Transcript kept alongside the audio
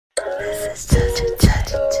This is just a touch.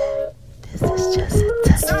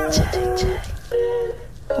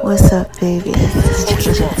 What's up, baby? This is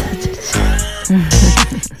just a touch.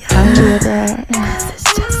 Y'all hear that?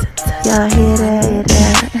 Y'all hear that?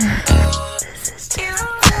 This is just a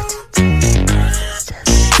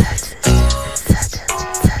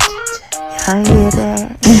touch. Y'all hear that?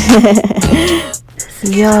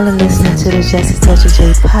 Y'all are listening to the Just a Touch of J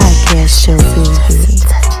podcast show, baby.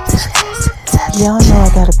 Y'all know I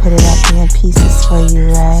gotta put it out there in pieces for you,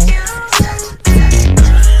 right?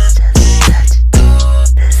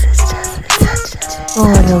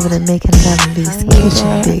 Going over to making love in B's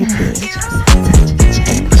kitchen, baby.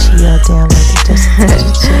 She all down like the Just a Touch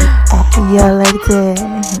of J. Y'all like that?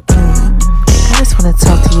 I just wanna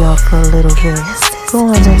talk to y'all for a little bit.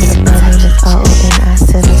 Going over to my name is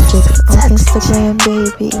RONI76 on Instagram,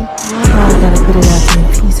 baby. I gotta put it out there in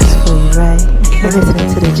pieces for you, right? You're listening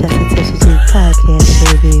to the Just a Touch of J podcast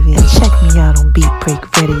show, baby. And check me out on Beat Break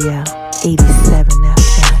Radio, 87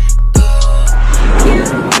 FM.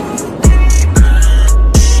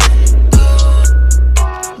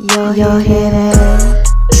 Y'all hear that?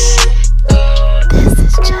 This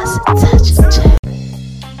is Just a Touch of J.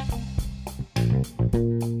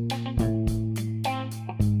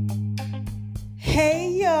 Hey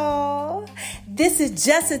y'all, this is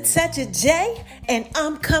Just a Touch of J, and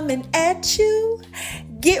I'm coming at you,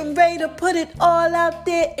 getting ready to put it all out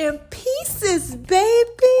there in pieces,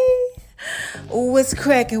 baby. What's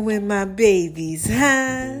cracking with my babies,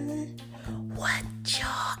 huh? What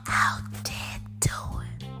y'all out there doing,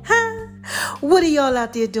 huh? What are y'all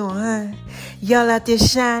out there doing, huh? Y'all out there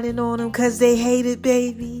shining on them cause they hate it,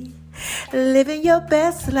 baby. Living your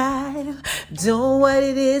best life, doing what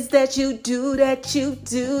it is that you do.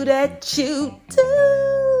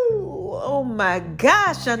 Oh my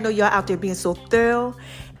gosh, I know y'all out there being so thorough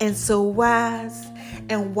and so wise.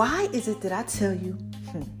 And why is it that I tell you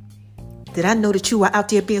that I know that you are out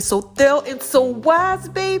there being so thorough and so wise,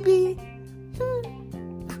 baby?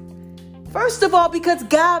 First of all, because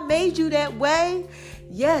God made you that way.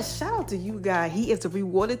 Yes, shout out to you, God. He is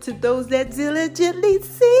rewarded to those that diligently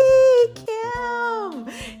seek Him.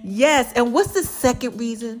 Yes, and what's the second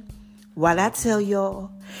reason? While I tell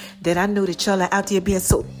y'all that I know that y'all are out there being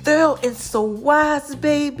so thorough and so wise,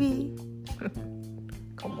 baby.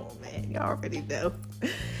 Come on, man. Y'all already know.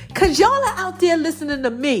 Because y'all are out there listening to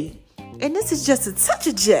me. And this is Just a Touch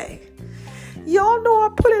of J. Y'all know I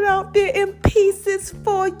put it out there in pieces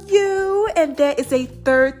for you. And that is a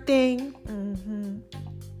third thing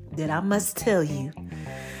that I must tell you.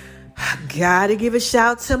 I gotta give a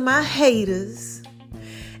shout to my haters.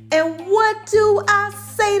 And what do I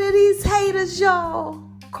say to these haters, y'all?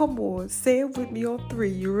 Come on, say it with me on 3.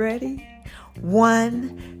 You ready?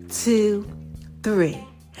 1, 2, 3.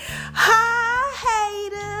 Hi,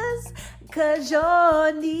 haters, cause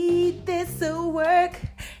y'all need this to work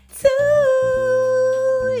too.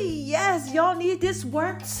 Yes, y'all need this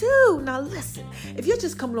work too. Now listen, if you're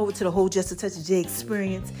just coming over to the whole Just a Touch of J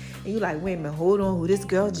experience and you're like, wait a minute, hold on, who this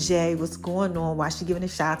girl J, what's going on? Why she giving a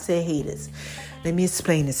shout out to her haters? Let me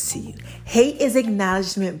explain this to you. Hate is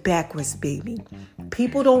acknowledgement backwards, baby.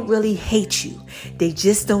 People don't really hate you. They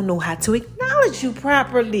just don't know how to acknowledge you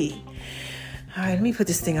properly. All right, let me put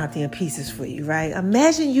this thing out there in pieces for you, right?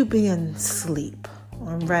 Imagine you being asleep,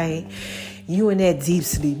 all right? You in that deep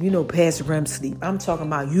sleep, past REM sleep. I'm talking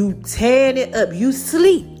about you tearing it up. You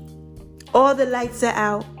sleep. All the lights are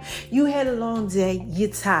out. You had a long day. You're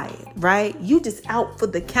tired, right? You just out for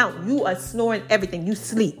the count. You are snoring everything. You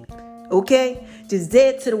sleep, okay? Just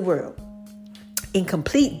dead to the world. In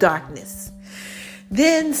complete darkness.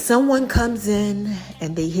 Then someone comes in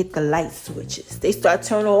and they hit the light switches. They start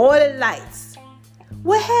turning on all the lights.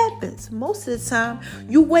 What happens? Most of the time,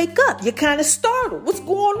 you wake up. You're kind of startled. What's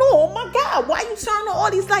going on? Oh, my God. Why you turning on all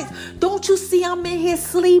these lights? Don't you see I'm in here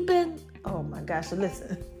sleeping? Oh, my gosh. So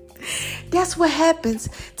listen. That's what happens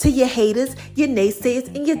to your haters, your naysayers,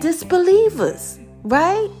 and your disbelievers,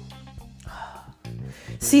 right?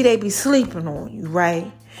 See, they be sleeping on you, right?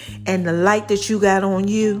 And the light that you got on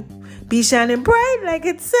you be shining bright like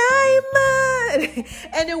a diamond.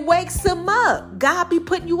 And it wakes them up. God be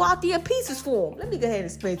putting you out there in pieces for them. Let me go ahead and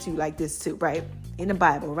explain to you like this too, right? In the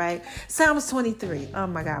Bible, right? Psalms 23. Oh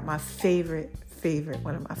my God, my favorite,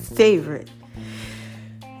 one of my favorite,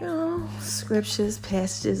 scriptures,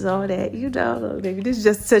 passages, all that. Baby, this is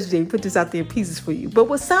Just a Touch of J. Put this out there in pieces for you. But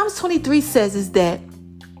what Psalms 23 says is that,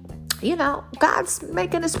 God's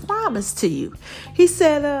making His promise to you. He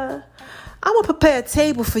said, I'm going to prepare a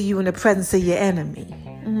table for you in the presence of your enemy.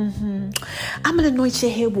 I'm going to anoint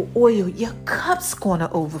your head with oil. Your cup's going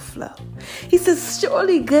to overflow. He says,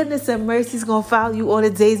 surely goodness and mercy is going to follow you all the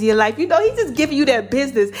days of your life. He's just giving you that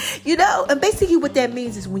business, And basically what that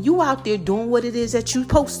means is when you out there doing what it is that you're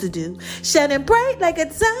supposed to do, shining bright like a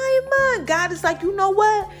diamond, God is like, you know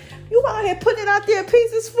what? You out here putting it out there in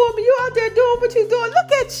pieces for me. You out there doing what you're doing.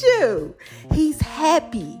 Look at you. He's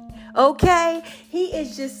happy. Okay? He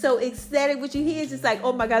is just so ecstatic with you. He is just like,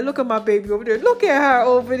 oh my God, look at my baby over there. Look at her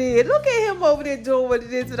over there. Look at him over there doing what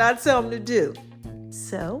it is that I tell him to do.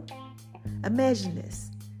 So, imagine this.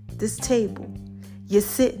 This table, you're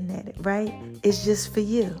sitting at it, right? It's just for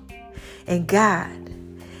you. And God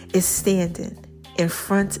is standing in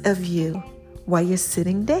front of you while you're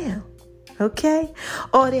sitting down. Okay?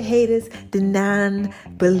 All the haters, the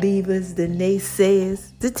non-believers, the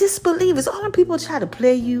naysayers, the disbelievers, all the people try to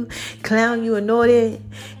play you, clown you, and all that.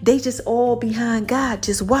 They just all behind God,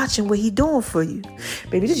 just watching what He doing for you.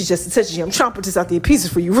 Baby, this is just a touch of you. I'm trying to put this out there in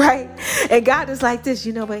pieces for you, right? And God is like this,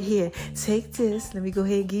 but here, take this. Let me go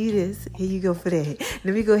ahead and give you this. Here you go for that.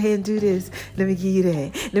 Let me go ahead and do this. Let me give you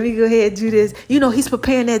that. Let me go ahead and do this. He's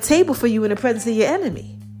preparing that table for you in the presence of your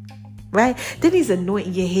enemy. Right? Then He's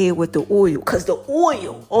anointing your head with the oil. Because the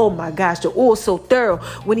oil, oh my gosh, the oil so thorough.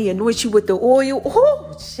 When He anoints you with the oil,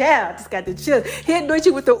 oh, child, just got the chill. He anoints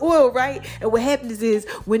you with the oil, right? And what happens is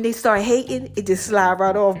when they start hating, it just slide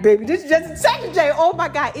right off, baby. This is just a second, Jay. Oh my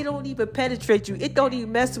God, it don't even penetrate you. It don't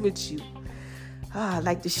even mess with you.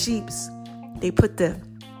 Like the sheeps, they put the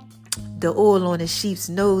oil on the sheep's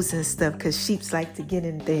nose and stuff because sheeps like to get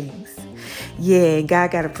in things. Yeah, and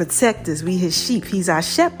God got to protect us. We His sheep. He's our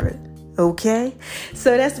shepherd. Okay,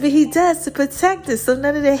 so that's what He does to protect us. So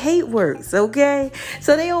none of the hate works. Okay,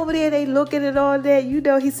 so they over there, they looking at all that.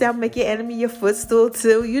 He said, I'll make your enemy your footstool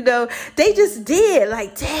too. They just did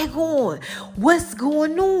like, daggone, what's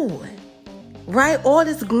going on? Right? All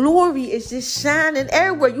this glory is just shining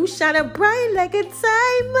everywhere. You shining bright like a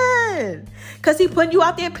diamond. Because He putting you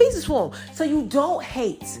out there in pieces for Him. So you don't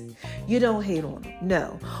hate. You don't hate on Him.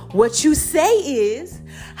 No. What you say is,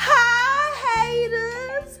 hi,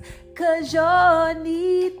 haters. Because y'all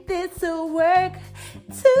need this work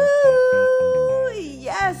too.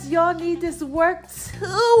 Yes, y'all need this work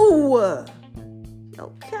too.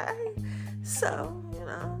 Okay? So,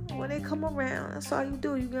 when they come around, that's all you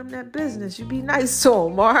do. You give them that business. You be nice to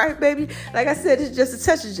them, all right, baby? Like I said, it's just a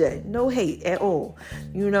touch of J. No hate at all.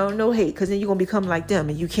 No hate, because then you're going to become like them,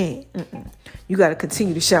 and you can't. You got to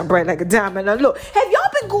continue to shine bright like a diamond. Now, look, have y'all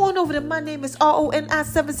been going over to My Name is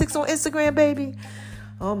RONI76 on Instagram, baby?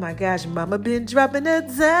 Oh my gosh, mama been dropping a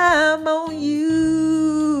dime on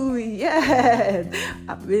you. Yes.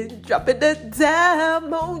 I've been dropping a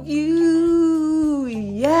dime on you.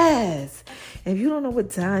 Yes. If you don't know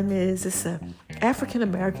what dime is, it's a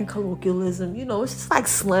African-American colloquialism. It's just like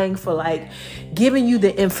slang for like giving you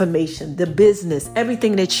the information, the business,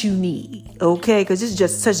 everything that you need. Okay? Because it's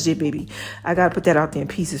just touch it, baby. I got to put that out there in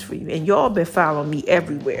pieces for you. And y'all been following me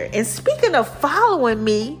everywhere. And speaking of following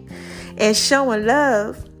me, and showing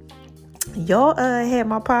love, y'all had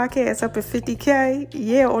my podcast up at 50K.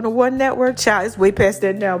 Yeah, on the One Network. Child, it's way past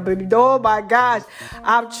that now, baby. Oh my gosh.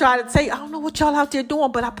 I'm trying to tell you, I don't know what y'all out there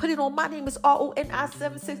doing, but I put it on My Name is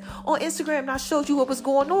RONI76 on Instagram, and I showed you what was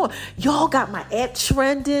going on. Y'all got my app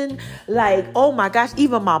trending. Like, oh my gosh,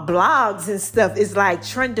 even my blogs and stuff is like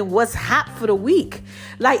trending what's hot for the week.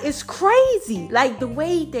 Like, it's crazy. Like, the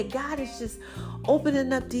way that God is just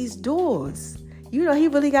opening up these doors. He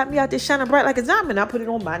really got me out there shining bright like a diamond. I put it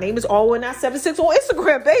on My Name is RONI76 on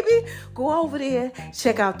Instagram, baby. Go over there.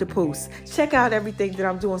 Check out the posts. Check out everything that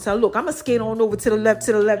I'm doing. So, look, I'm going to skate on over to the left,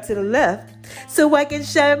 so I can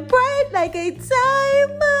shine bright like a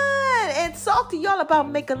diamond and talk to y'all about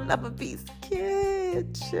making love in Beast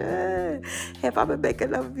Kitchen. Have I been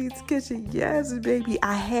making love in Beast Kitchen? Yes, baby,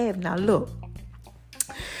 I have. Now, look.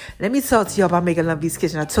 Let me talk to y'all about making love in Beast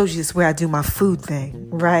Kitchen. I told you this is where I do my food thing,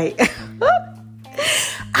 right?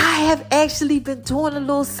 I have actually been doing a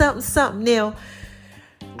little something now.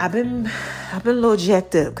 I've been a little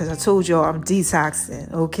jacked up because I told y'all I'm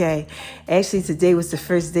detoxing, okay? Actually, today was the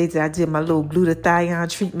first day that I did my little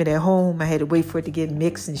glutathione treatment at home. I had to wait for it to get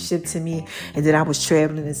mixed and shipped to me. And then I was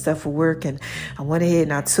traveling and stuff for work. And I went ahead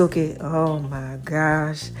and I took it. Oh, my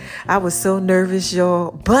gosh. I was so nervous,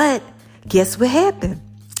 y'all. But guess what happened?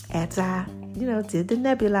 After I, did the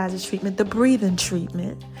nebulizer treatment, the breathing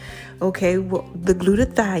treatment, okay, well, the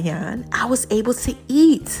glutathione, I was able to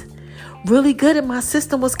eat really good and my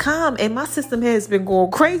system was calm. And my system has been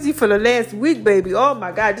going crazy for the last week, baby. Oh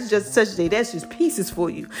my God, this is just such a day. That's just pieces for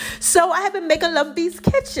you. So I have been making Love Beast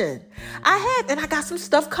Kitchen. And I got some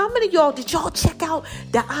stuff coming to y'all. Did y'all check out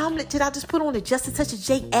the omelet that I just put on the Just a Touch of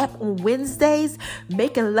J app on Wednesdays?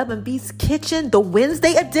 Making Love and Beast Kitchen, the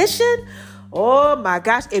Wednesday edition. Oh my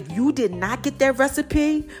gosh, if you did not get that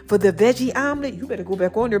recipe for the veggie omelet, you better go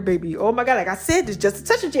back on there, baby. Oh my God, like I said, it's Just a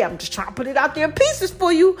Touch of J. I'm just trying to put it out there in pieces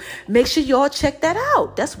for you. Make sure y'all check that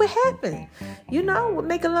out. That's what happened. We're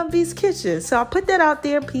making Love Beast Kitchen. So I put that out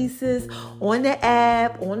there in pieces on the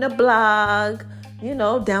app, on the blog.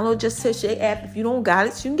 Download Just a Touch of J app. If you don't got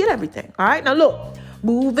it, so you can get everything. All right, now look.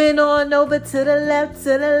 Moving on over to the left,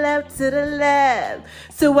 to the left, to the left,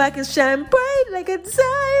 so I can shine bright like a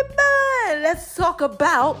diamond. Let's talk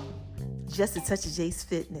about Just a Touch of J's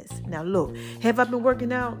fitness. Now, look, have I been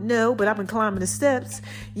working out? No, but I've been climbing the steps.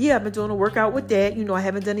 Yeah, I've been doing a workout with that. I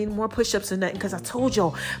haven't done any more push-ups or nothing because I told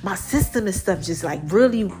y'all my system and stuff just like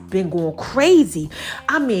really been going crazy.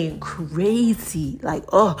 I mean, crazy. Like,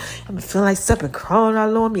 I've been feeling like stuff been crawling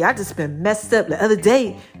all on me. I just been messed up the other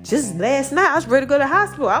day. Just last night, I was ready to go to the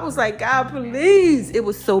hospital. I was like, God, please. It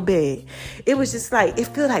was so bad. It was just like, it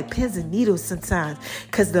feels like pins and needles sometimes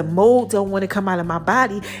because the mold don't want to come out of my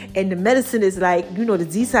body. And the medicine is like, the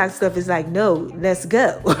detox stuff is like, no, let's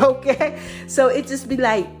go. Okay? So it just be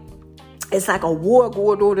like, it's like a war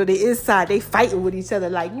going on the inside. They fighting with each other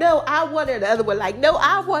like, no, I want her. The other one like, no,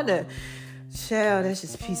 I want her. Child, that's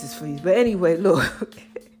just pieces for you. But anyway, look.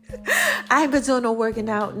 I ain't been doing no working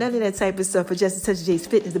out, none of that type of stuff for Just a Touch of J's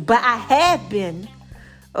fitness. But I have been,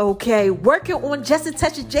 working on Just a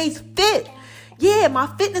Touch of J's fit. Yeah, my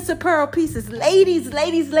fitness apparel pieces. Ladies,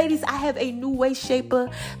 I have a new waist shaper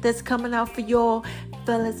that's coming out for y'all.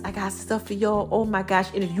 Fellas, I got stuff for y'all. Oh my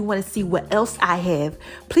gosh. And if you want to see what else I have,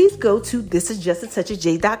 please go to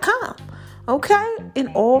thisisjustatouchofj.com. Okay? In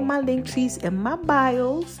all my link trees and my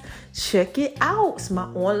bios, check it out. It's my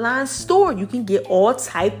online store. You can get all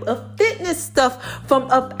type of fitness stuff from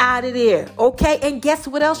up out of there. Okay? And guess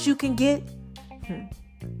what else you can get?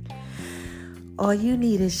 All you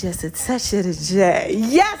need is just a touch of the J.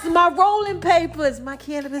 Yes, my rolling papers, my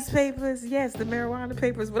cannabis papers. Yes, the marijuana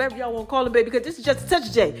papers, whatever y'all want to call it, baby, because this is just a touch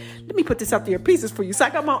of J. Let me put this out there in pieces for you. So I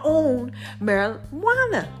got my own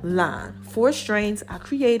marijuana line. 4 strains I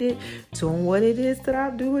created, doing what it is that I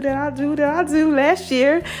do last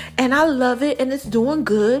year. And I love it, and it's doing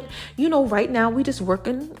good. Right now we just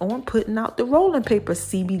working on putting out the rolling paper.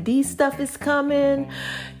 CBD stuff is coming.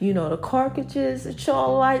 The cartridges that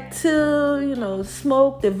y'all like too.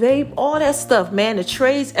 Smoke, the vape, all that stuff, man. The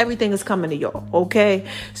trays, everything is coming to y'all, okay?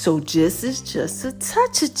 So this is just a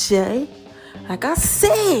touch of J. Like I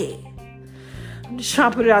said, I'm just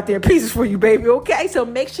trying to put it out there in pieces for you, baby, okay? So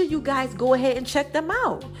make sure you guys go ahead and check them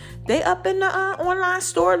out. They up in the online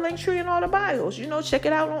store, Linktree, and all the bios. Check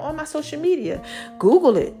it out on my social media.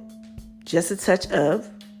 Google it. Just a touch of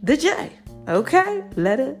the J, okay?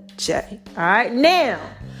 Letter J. All right, now.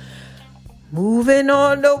 Moving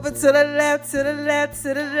on over to the left, to the left, to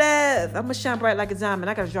the left. I'm going to shine bright like a diamond.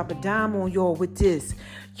 I got to drop a dime on y'all with this.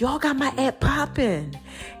 Y'all got my ad popping.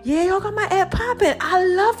 Yeah, y'all got my ad popping. I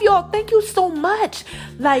love y'all. Thank you so much.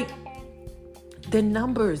 Like, the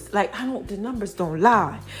numbers, the numbers don't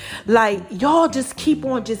lie. Like, y'all just keep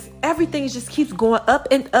on, everything just keeps going up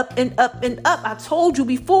and up and up and up. I told you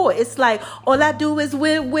before, it's like, all I do is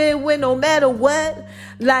win, no matter what.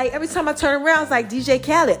 Like, every time I turn around, it's like DJ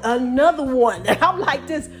Khaled, another one. And I'm like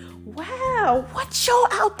this, wow, what y'all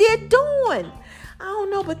out there doing? I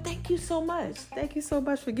don't know, but thank you so much. Thank you so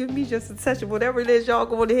much for giving me just a touch of whatever it is y'all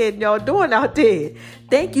going ahead and y'all doing out there.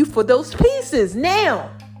 Thank you for those pieces.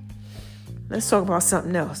 Now, let's talk about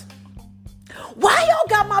something else. Why y'all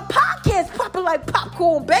got my podcast popping like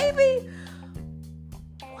popcorn, baby?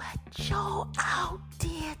 What y'all out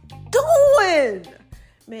there doing?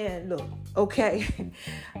 Man, look, okay.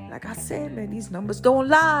 Like I said, man, these numbers don't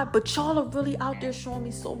lie, but y'all are really out there showing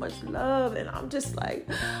me so much love. And I'm just like,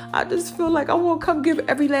 I just feel like I want to come give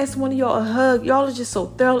every last one of y'all a hug. Y'all are just so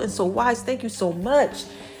thorough and so wise. Thank you so much.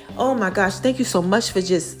 Oh my gosh, thank you so much for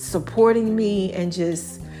just supporting me and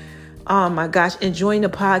just, oh my gosh, enjoying the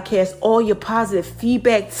podcast, all your positive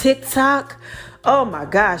feedback, TikTok. Oh my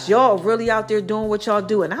gosh, y'all really out there doing what y'all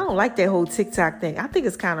do. And I don't like that whole TikTok thing. I think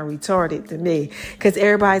it's kind of retarded to me because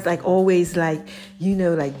everybody's like always like,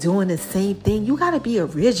 like doing the same thing. You got to be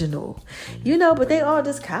original, but they all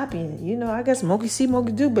just copying. I guess monkey see,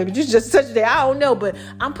 monkey do, baby. Just touch it. I don't know, but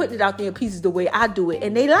I'm putting it out there in pieces the way I do it.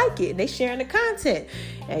 And they like it and they sharing the content.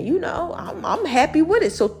 And, I'm happy with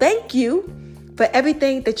it. So thank you for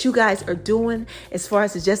everything that you guys are doing as far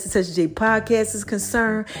as the Just a Touch J podcast is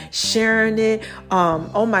concerned, sharing it.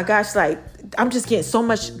 Oh my gosh, like, I'm just getting so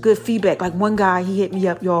much good feedback. Like one guy, he hit me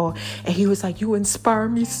up, y'all, and he was like, you inspire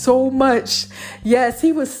me so much. Yes,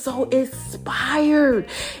 he was so inspired.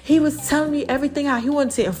 He was telling me everything, how he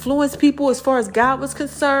wanted to influence people as far as God was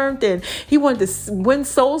concerned, and he wanted to win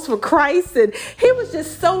souls for Christ. And he was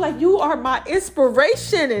just so like, you are my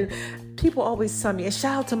inspiration. And people always tell me, and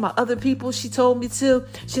shout out to my other people. She told me too.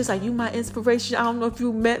 She was like, you my inspiration. I don't know if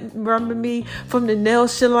you remember me from the nail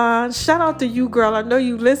salon. Shout out to you, girl. I know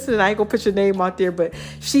you listening. I ain't gonna put your name out there, but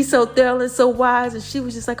she's so thorough and so wise. And she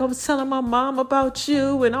was just like, I was telling my mom about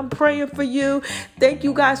you, and I'm praying for you. Thank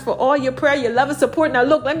you guys for all your prayer, your love and support. Now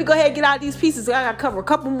look, let me go ahead and get out of these pieces. I gotta cover a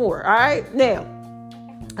couple more. All right, now.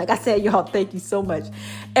 Like I said, y'all, thank you so much.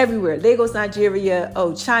 Everywhere. Lagos, Nigeria,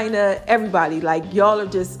 China, everybody. Like, y'all are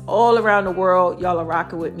just all around the world. Y'all are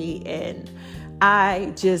rocking with me. And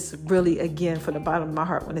I just really, again, from the bottom of my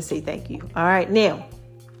heart, want to say thank you. All right. Now,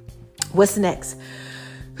 what's next?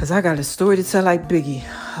 Because I got a story to tell like Biggie.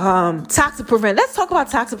 Toxic Prevent. Let's talk about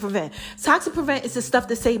Toxic Prevent. Toxic Prevent is the stuff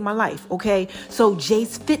that saved my life. Okay. So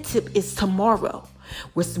Jay's Fit Tip is tomorrow,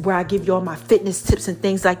 where I give you all my fitness tips and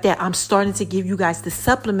things like that. I'm starting to give you guys the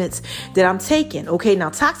supplements that I'm taking. Okay, now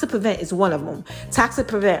Toxic Prevent is one of them. Toxic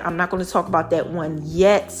Prevent, I'm not going to talk about that one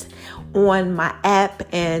yet on my app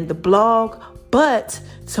and the blog, but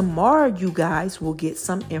tomorrow you guys will get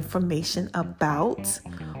some information about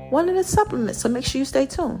one of the supplements. So make sure you stay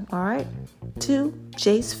tuned, all right, to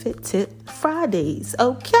Jay's Fit Tip Fridays.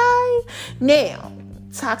 Okay, now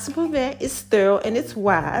Toxic Prevent is thorough and it's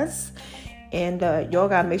wise. And y'all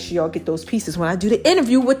got to make sure y'all get those pieces when I do the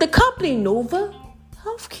interview with the company, Nova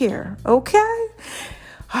Healthcare. Okay?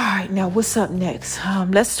 All right. Now, what's up next?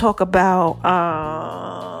 Let's talk about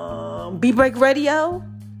B-Break Radio.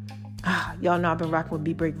 Y'all know I've been rocking with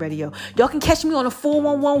B-Break Radio. Y'all can catch me on the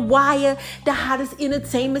 411 Wire, the hottest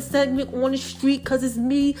entertainment segment on the street, because it's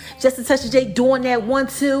me, Just a Touch of J, doing that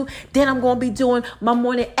 1-2. Then I'm going to be doing my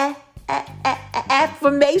morning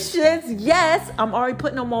affirmations. Yes, I'm already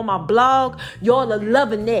putting them on my blog. Y'all are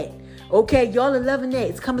loving that. Okay, y'all are loving that.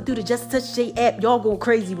 It's coming through the Just a Touch J app. Y'all going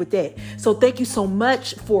crazy with that. So thank you so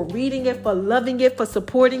much for reading it, for loving it, for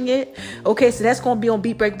supporting it. Okay, so that's going to be on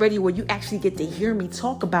Beat Break Radio, where you actually get to hear me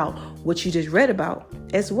talk about what you just read about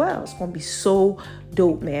as well. It's going to be so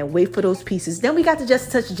dope, man. Wait for those pieces. Then we got the Just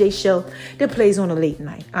a Touch J show that plays on a late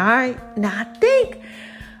night. All right. Now I think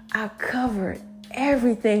I covered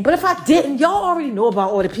everything, but if I didn't, y'all already know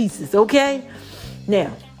about all the pieces. Okay,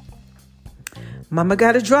 now mama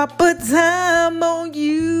gotta drop a dime on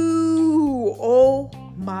you. Oh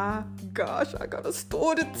my gosh, I got a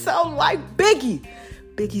story to tell like Biggie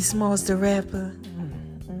Smalls the rapper.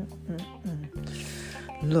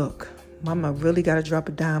 Look, mama really gotta drop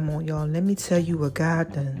a dime on y'all. Let me tell you what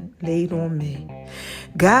God done laid on me.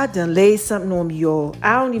 God done laid something on me, y'all.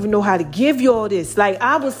 I don't even know how to give y'all this. Like,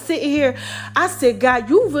 I was sitting here, I said, God,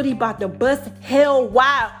 you really about to bust hell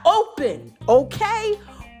wide open, okay,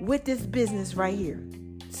 with this business right here.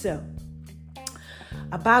 So,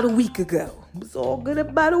 about a week ago, it was all good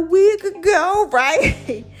about a week ago,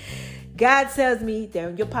 right? God tells me that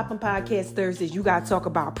on your Poppin Podcast Thursdays, you got to talk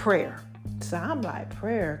about prayer. So I'm like,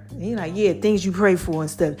 prayer? He's like, yeah, things you pray for and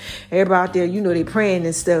stuff. Everybody out there, you know, they praying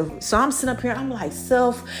and stuff. So I'm sitting up here, I'm like,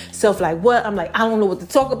 self, like what? I'm like, I don't know what to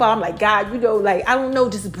talk about. I'm like, God, you know, like, I don't know.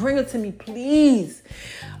 Just bring it to me, please.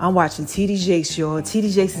 I'm watching TD Jakes, y'all.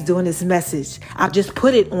 TD Jakes is doing this message. I just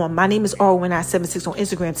put it on. My name is R1976 on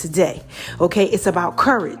Instagram today. Okay. It's about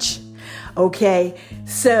courage. Okay.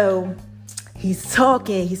 So he's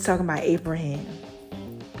talking about Abraham.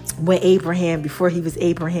 When Abraham, before he was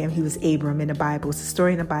Abraham, he was Abram in the Bible. It's a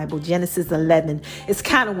story in the Bible. Genesis 11. It's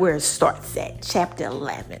kind of where it starts at. Chapter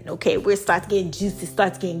 11. Okay. Where it starts getting juicy,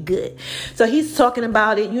 starts getting good. So he's talking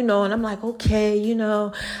about it, you know, and I'm like, okay, you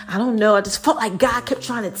know, I don't know. I just felt like God kept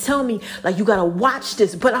trying to tell me, like, you got to watch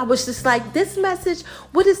this. But I was just like, this message,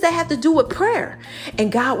 what does that have to do with prayer?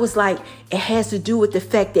 And God was like, it has to do with the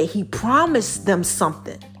fact that he promised them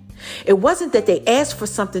something. It wasn't that they asked for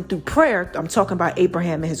something through prayer. I'm talking about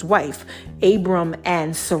Abraham and his wife, Abram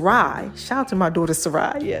and Sarai. Shout out to my daughter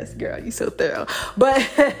Sarai. Yes, girl, you so thorough. But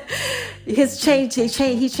he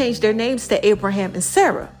changed their names to Abraham and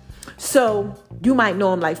Sarah. So you might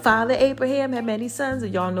know him like Father Abraham had many sons,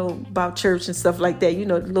 and y'all know about church and stuff like that. You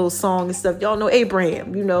know, the little song and stuff. Y'all know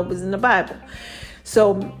Abraham, you know, it was in the Bible.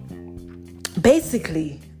 So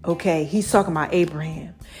basically, okay, he's talking about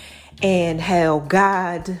Abraham and how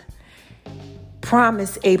God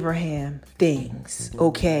promised Abraham things,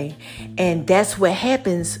 okay? And that's what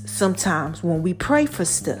happens sometimes when we pray for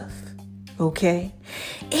stuff, Okay?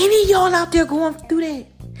 Any of y'all out there going through that?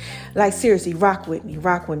 Like, seriously, rock with me. I'm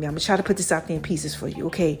going to try to put this out there in pieces for you,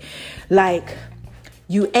 okay? Like,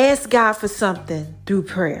 you ask God for something through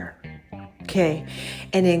prayer, okay?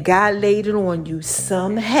 And then God laid it on you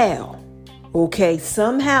somehow, okay?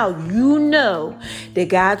 Somehow you know that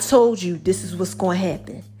God told you this is what's going to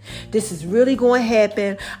happen. This is really going to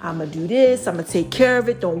happen. I'm going to do this. I'm going to take care of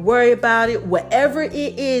it. Don't worry about it. Whatever it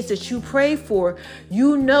is that you pray for,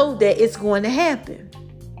 you know that it's going to happen.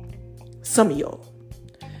 Some of y'all.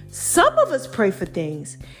 Some of us pray for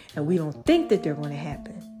things and we don't think that they're going to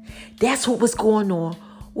happen. That's what was going on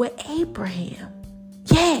with Abraham.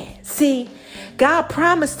 Yeah, see, God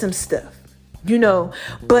promised him stuff,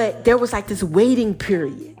 but there was like this waiting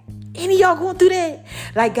period. Any of y'all going through that?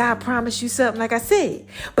 Like God promised you something, like I said,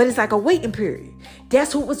 but it's like a waiting period.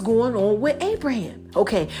 That's what was going on with Abraham.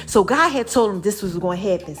 Okay, so God had told him this was going to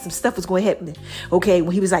happen. Some stuff was going to happen. Okay,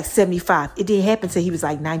 when he was like 75. It didn't happen until he was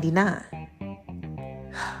like 99.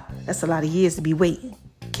 That's a lot of years to be waiting.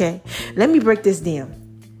 Okay, let me break this down.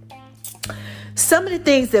 Some of the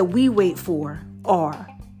things that we wait for are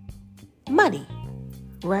money,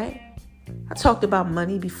 right? I talked about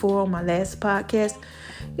money before on my last podcast.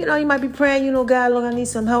 You might be praying, God, look, I need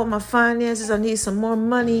some help with my finances. I need some more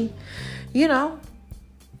money. You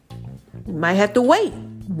might have to wait.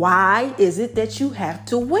 Why is it that you have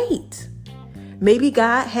to wait? Maybe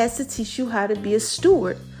God has to teach you how to be a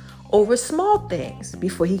steward over small things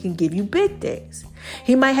before he can give you big things.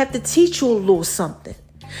 He might have to teach you a little something.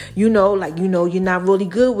 You're not really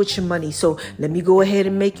good with your money. So let me go ahead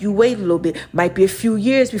and make you wait a little bit. Might be a few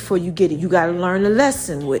years before you get it. You got to learn a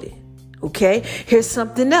lesson with it. Okay. Here's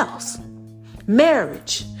something else.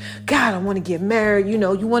 Marriage. God, I want to get married. You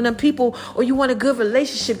want them people, or you want a good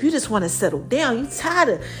relationship. You just want to settle down. You tired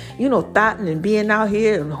of, thotting and being out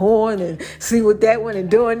here and whoring and see what that one and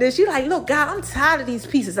doing this. You're like, look, God, I'm tired of these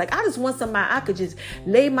pieces. Like, I just want somebody I could just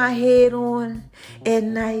lay my head on at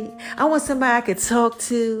night. I want somebody I could talk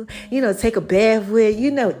to, take a bath with,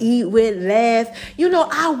 eat with, laugh.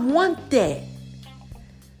 I want that.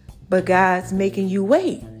 But God's making you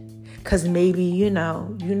wait. Because maybe, you're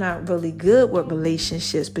not really good with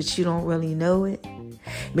relationships, but you don't really know it.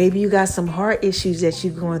 Maybe you got some heart issues that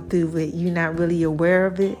you're going through, but you're not really aware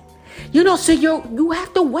of it. So you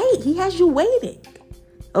have to wait. He has you waiting.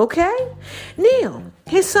 Okay? Now,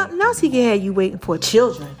 here's something else he can have you waiting for.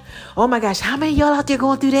 Children. Oh my gosh, how many of y'all out there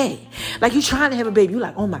going through that? Like, you trying to have a baby. You're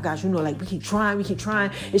like, oh my gosh, like we keep trying.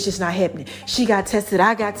 It's just not happening. She got tested.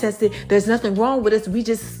 I got tested. There's nothing wrong with us. We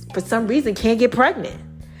just, for some reason, can't get pregnant.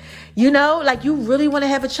 Like you really want to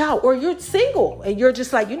have a child, or you're single and you're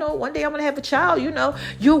just like, one day I'm going to have a child.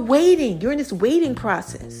 You're waiting. You're in this waiting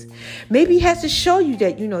process. Maybe he has to show you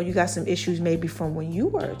that, you got some issues maybe from when you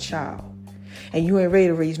were a child and you ain't ready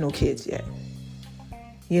to raise no kids yet.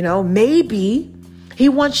 Maybe he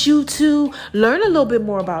wants you to learn a little bit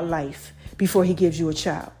more about life before he gives you a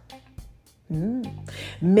child.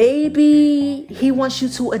 Maybe he wants you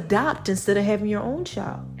to adopt instead of having your own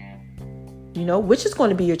child. Which is going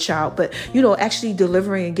to be your child, but, actually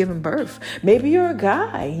delivering and giving birth. Maybe you're a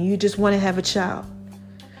guy and you just want to have a child,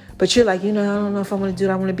 but you're like, I don't know if I want to do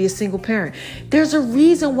it. I want to be a single parent. There's a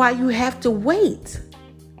reason why you have to wait.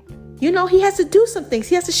 He has to do some things.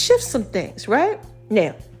 He has to shift some things, right?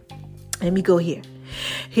 Now, let me go here.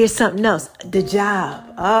 Here's something else. The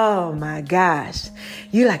job. Oh my gosh.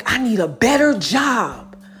 You're like, I need a better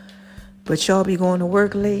job, but y'all be going to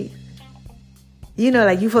work late.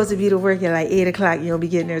 Like you're supposed to be to work at like 8 o'clock. You don't be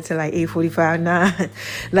getting there till like 8:45, 9,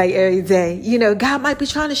 like every day. God might be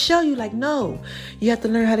trying to show you like, no, you have to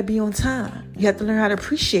learn how to be on time. You have to learn how to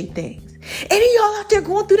appreciate things. Any of y'all out there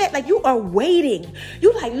going through that? Like you are waiting.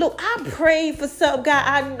 You like, look, I prayed for something. God,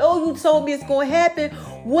 I know you told me it's going to happen.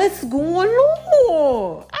 What's going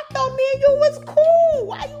on? I thought me and you was cool.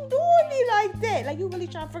 Why you doing me like that? Like you really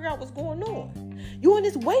trying to figure out what's going on. You in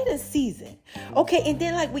this waiting season. Okay. And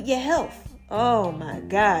then like with your health. Oh my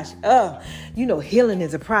gosh. Healing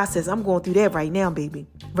is a process. I'm going through that right now, baby.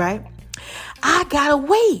 Right? I gotta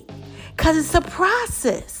wait because it's a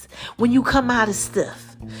process when you come out of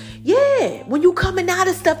stuff. Yeah. When you coming out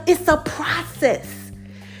of stuff, it's a process.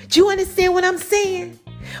 Do you understand what I'm saying?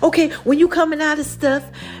 Okay. When you coming out of stuff,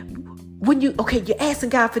 you're asking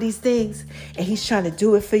God for these things and he's trying to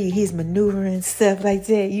do it for you. He's maneuvering stuff like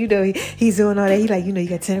that. He's doing all that. He's like, you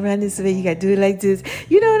got to turn around this way. You got to do it like this.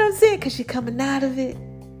 You know what I'm saying? Because you're coming out of it.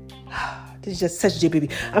 This is just such a J,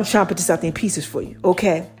 baby. I'm trying to put this out there in pieces for you.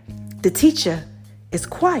 Okay. The teacher is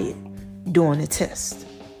quiet during the test.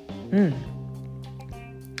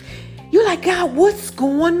 You're like, God, what's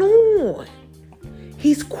going on?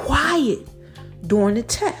 He's quiet during the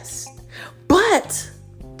test. But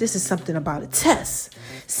this is something about a test.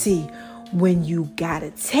 See, when you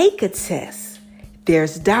gotta take a test,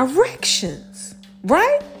 there's directions,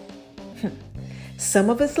 right? Some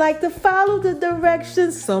of us like to follow the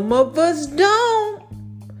directions. Some of us don't.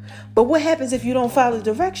 But what happens if you don't follow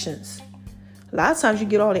the directions? A lot of times you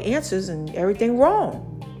get all the answers and everything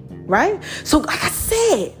wrong, right? So like I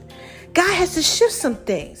said, God has to shift some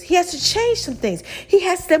things. He has to change some things. He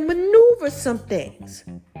has to maneuver some things.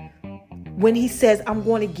 When he says, I'm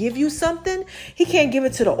going to give you something, he can't give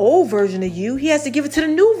it to the old version of you. He has to give it to the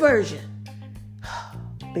new version.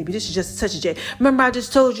 Baby, this is just such a J. Remember I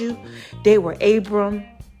just told you they were Abram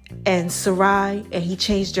and Sarai, and he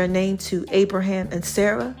changed their name to Abraham and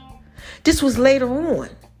Sarah. This was later on,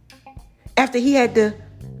 after he had to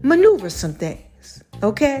maneuver some things.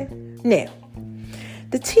 Okay? Now,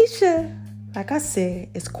 the teacher, like I said,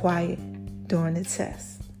 is quiet during the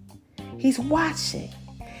test. He's watching.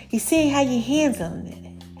 He's seeing how your hands on it.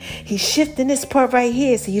 He's shifting this part right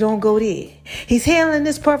here so you don't go there. He's handling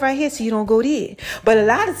this part right here so you don't go there. But a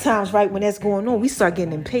lot of times, right, when that's going on, we start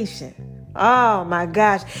getting impatient. Oh, my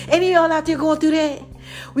gosh. Any of y'all out there going through that?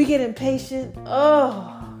 We get impatient.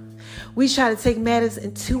 Oh, we try to take matters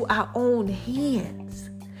into our own hands.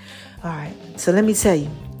 All right, so let me tell you.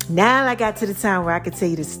 Now I got to the time where I can tell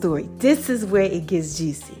you the story. This is where it gets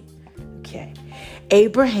juicy. Okay.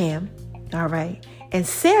 Abraham, all right, and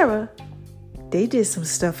Sarah, they did some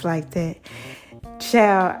stuff like that.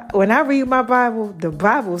 Child, when I read my Bible, the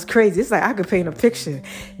Bible is crazy. It's like I could paint a picture.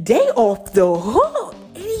 They off the hook.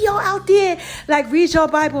 Any of y'all out there like read your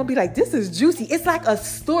Bible and be like, this is juicy. It's like a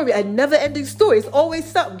story, a never-ending story. It's always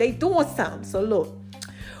something. They doing something. So look,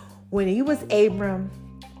 when he was Abram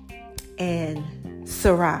and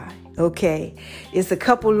Sarai, okay, it's a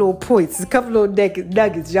couple little points, a couple little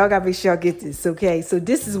nuggets. Y'all gotta make sure y'all get this, okay? So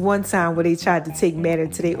this is one time where they tried to take matter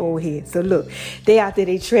into their own head. So look, they out there,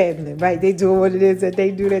 they traveling, right? They doing what it is that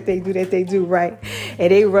they do, right?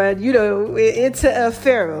 And they run, into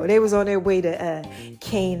Pharaoh. They was on their way to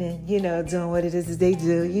Canaan, doing what it is that they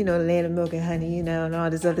do, the land of milk and honey, and all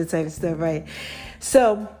this other type of stuff, right?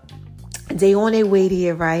 So they on their way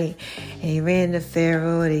there, right? And they ran to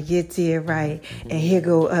Pharaoh. They get there, right? And here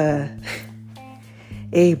go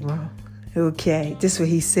Abram. Okay, this is what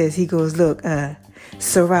he says. He goes, look,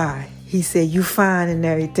 Sarai. He said, you fine and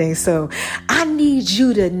everything. So I need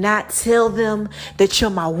you to not tell them that you're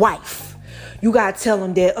my wife. You gotta tell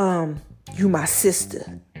them that you my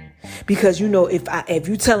sister. Because if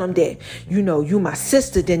you tell them that you my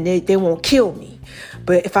sister, then they won't kill me.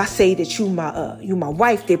 But if I say that you my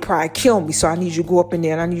wife, they probably kill me. So I need you to go up in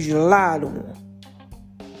there and I need you to lie to them.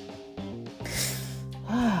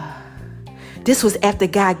 This was after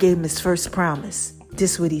God gave him his first promise.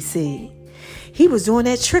 This is what he said. He was doing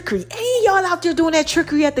that trickery. Ain't y'all out there doing that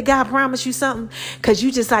trickery after God promised you something? Because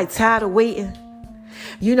you just like tired of waiting.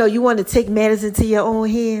 You want to take matters into your own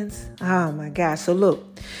hands. Oh my gosh. So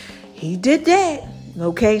look, he did that.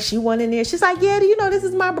 Okay, she went in there. She's like, yeah, this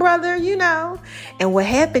is my brother, And what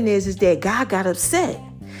happened is that God got upset.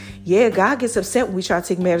 Yeah, God gets upset when we try to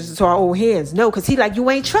take matters into our own hands. No, because he like, you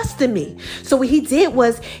ain't trusting me. So what he did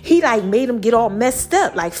was he like made him get all messed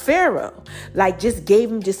up like Pharaoh. Like just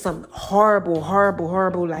gave him just some horrible,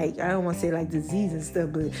 like, I don't want to say like disease and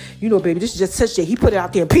stuff, but baby, this is just such that he put it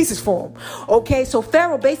out there in pieces for him. Okay, so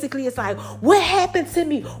Pharaoh basically is like, what happened to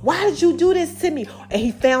me? Why did you do this to me? And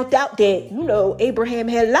he found out that, Abraham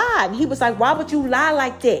had lied. And he was like, why would you lie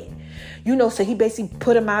like that? So he basically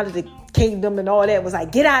put him out of the kingdom and all that. Was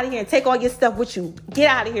like, get out of here and take all your stuff with you. Get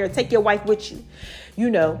out of here and take your wife with you.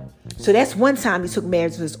 So that's one time he took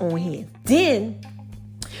marriage to his own hand. Then,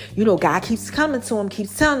 God keeps coming to him,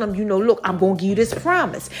 keeps telling him, look, I'm going to give you this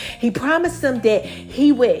promise. He promised him that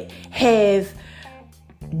he would have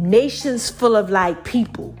nations full of like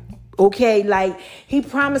people. Okay, like he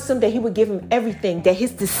promised him that he would give him everything, that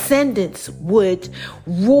his descendants would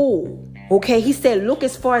rule. Okay, he said, look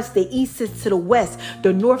as far as the east is to the west,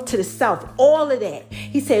 the north to the south, all of that.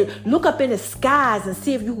 He said, look up in the skies and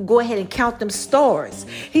see if you can go ahead and count them stars.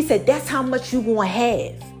 He said, that's how much you're going to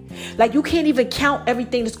have. Like you can't even count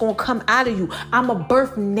everything that's going to come out of you. I'm going to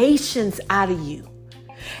birth nations out of you.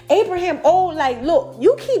 Abraham, look,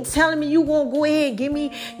 you keep telling me you going to go ahead and give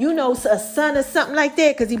me, a son or something like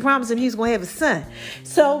that, because he promised him he was going to have a son.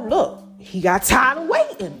 So look, he got tired of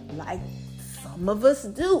waiting. Like some of us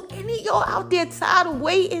do. Any of y'all out there tired of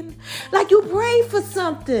waiting? Like you prayed for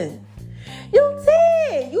something. You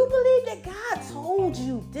did. You believe that God told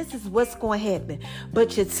you this is what's going to happen,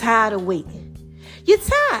 but you're tired of waiting. You're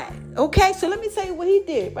tired. Okay, so let me tell you what he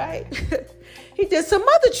did, right? He did some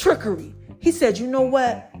other trickery. He said, you know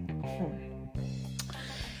what?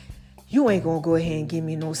 you ain't going to go ahead and give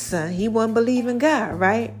me no son. He wasn't believing God,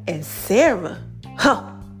 right? And Sarah,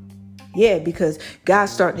 yeah, because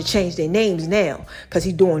God's starting to change their names now because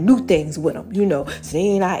he's doing new things with them, So they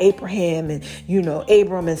ain't like Abraham and,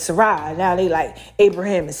 Abram and Sarai. Now they like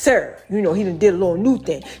Abraham and Sarah. He done did a little new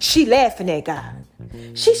thing. She laughing at God.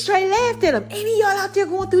 She straight laughed at him. Any of y'all out there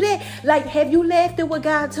going through that? Like, have you laughed at what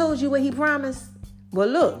God told you, what he promised? Well,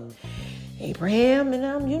 look, Abraham and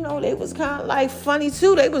them, they was kind of like funny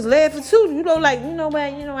too. They was laughing too. I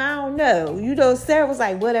don't know. Sarah was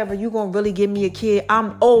like, whatever, you going to really give me a kid?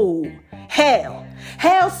 I'm old. Hell,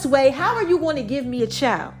 Sway, how are you going to give me a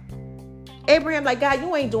child? Abraham like, God,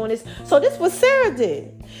 you ain't doing this. So this what Sarah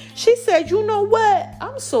did. She said, you know what?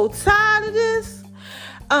 I'm so tired of this.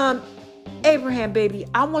 Abraham, baby,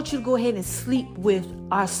 I want you to go ahead and sleep with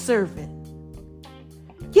our servant.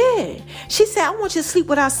 Yeah. She said, I want you to sleep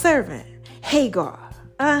with our servant, Hagar.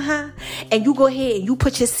 And you go ahead and you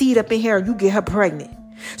put your seed up in here and you get her pregnant.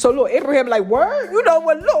 So, Lord, Abraham like, word? Look,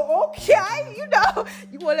 okay, you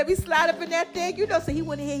want to let me slide up in that thing? So he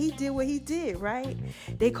went ahead, he did what he did, right?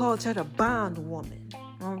 They called her the bondwoman,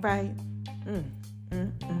 all right?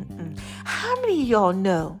 How many of y'all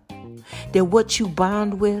know that what you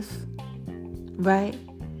bond with, right,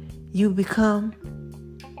 you become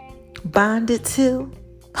bonded to?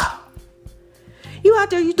 You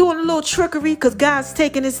out there, you doing a little trickery because God's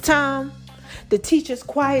taking his time. The teacher's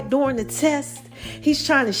quiet during the test. He's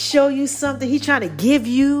trying to show you something. He's trying to give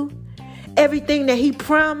you everything that he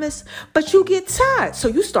promised. But you get tired. So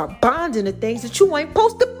you start bonding to things that you ain't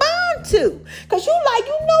supposed to bond to. Because you like,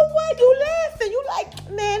 you know what? You laughing. You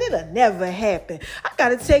like, man, it'll never happen. I got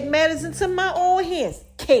to take matters into my own hands.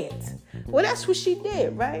 Can't. Well, that's what she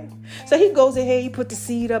did, right? So he goes ahead, he put the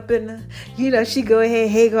seed up in her. She go ahead,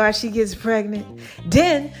 Hagar, she gets pregnant.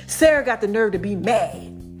 Then Sarah got the nerve to be mad.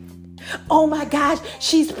 Oh my gosh,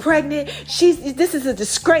 she's pregnant. This is a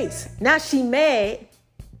disgrace. Now she mad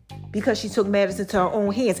because she took matters into her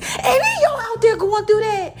own hands. And then y'all out there going through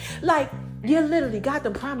that. Like, you literally, God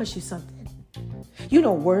done promised you something.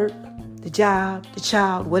 Work, the job, the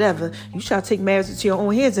child, whatever. You try to take matters into your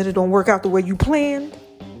own hands and it don't work out the way you planned.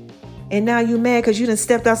 And now you mad because you done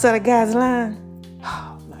stepped outside of God's line.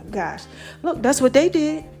 Oh my gosh. Look, that's what they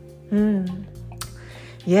did.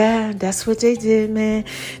 Yeah, that's what they did, man.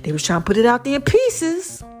 They was trying to put it out there in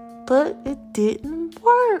pieces, but it didn't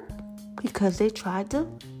work because they tried to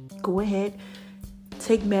go ahead,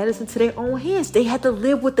 take matters into their own hands. They had to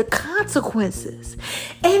live with the consequences.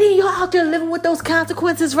 Any of y'all out there living with those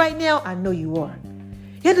consequences right now? I know you are.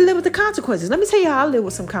 You had to live with the consequences. Let me tell you how I live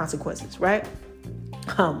with some consequences, right?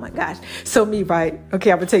 Oh my gosh. So me, right?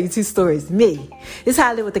 Okay, I'm going to tell you two stories. Me. This is how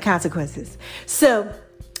I live with the consequences. So,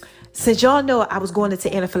 since y'all know I was going into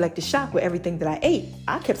anaphylactic shock with everything that I ate,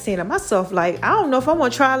 I kept saying to myself, like, I don't know if I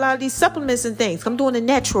want to try a lot of these supplements and things. I'm doing a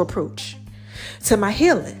natural approach to my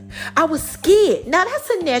healing. I was scared. Now, that's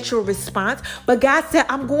a natural response, but God said,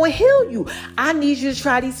 I'm going to heal you. I need you to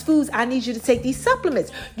try these foods. I need you to take these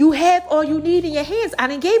supplements. You have all you need in your hands. I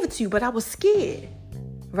didn't give it to you, but I was scared.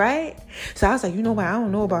 Right? So I was like, you know what? I don't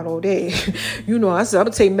know about all that. I said, I'm going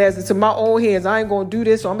to take matters into my own hands. I ain't going to do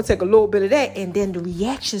this. So I'm going to take a little bit of that. And then the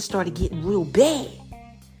reaction started getting real bad.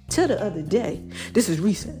 Till the other day. This is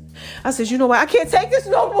recent. I said, you know what? I can't take this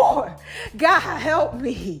no more. God, help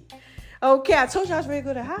me. Okay, I told you I was ready to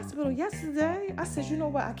go to the hospital yesterday. I said, you know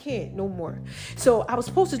what? I can't no more. So I was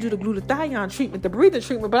supposed to do the glutathione treatment, the breathing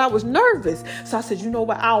treatment, but I was nervous. So I said, you know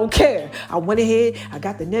what? I don't care. I went ahead. I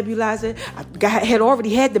got the nebulizer. Had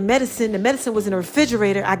already had the medicine. The medicine was in the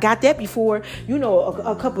refrigerator. I got that before,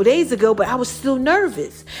 a couple days ago, but I was still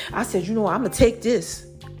nervous. I said, you know what? I'm going to take this.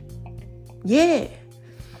 Yeah.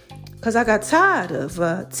 Because I got tired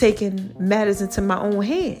of taking matters into my own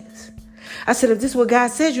hands. I said, if this is what God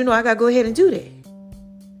says, I got to go ahead and do that.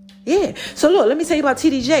 Yeah. So look, let me tell you about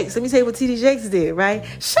T.D. Jakes. Let me tell you what T.D. Jakes did, right?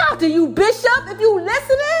 Shout out to you, Bishop, if you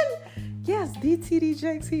listening. Yes, T.D.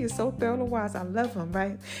 Jakes, he is so thorough wise. I love him,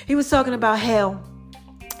 right? He was talking about how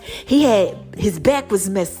his back was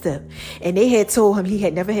messed up. And they had told him he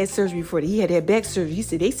had never had surgery before. He had back surgery.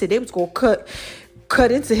 They said they was going to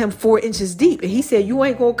cut into him 4 inches deep. And he said, you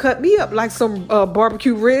ain't going to cut me up like some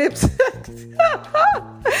barbecue ribs.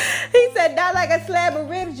 He said, not like a slab of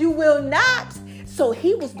ribs, you will not. So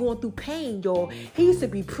he was going through pain, y'all. He used to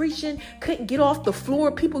be preaching, couldn't get off the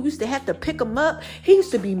floor. People used to have to pick him up. He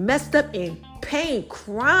used to be messed up in pain,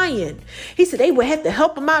 crying. He said they would have to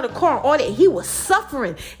help him out of the car. All that. He was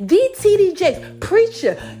suffering. T.D. Jakes,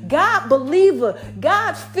 preacher, God believer,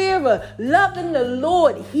 God fearer, loving the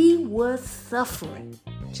Lord. He was suffering,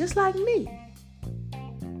 just like me.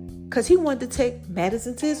 Because he wanted to take matters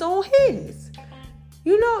into his own hands.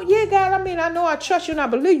 Yeah, God, I know I trust you and I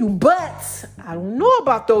believe you, but I don't know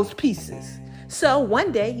about those pieces. So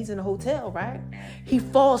one day he's in a hotel, right? He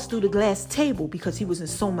falls through the glass table because he was in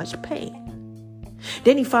so much pain.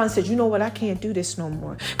 Then he finally said, you know what? I can't do this no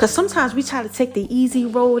more. Because sometimes we try to take the easy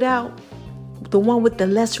road out, the one with the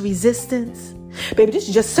less resistance. Baby, this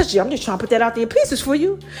is just I'm just trying to put that out there in pieces for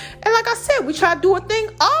you. And like I said, we try to do a thing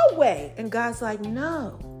our way. And God's like,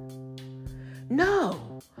 no,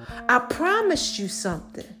 I promised you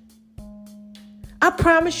something. I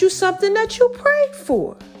promised you something that you prayed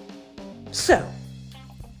for. So,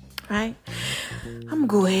 right? I'm going to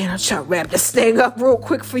go ahead and try to wrap this thing up real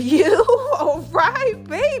quick for you. All right,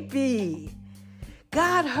 baby.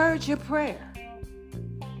 God heard your prayer.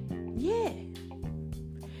 Yeah.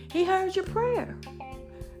 He heard your prayer.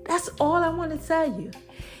 That's all I want to tell you.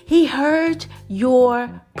 He heard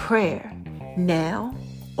your prayer. Now,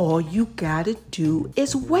 all you got to do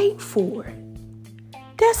is wait for it.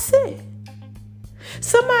 That's it.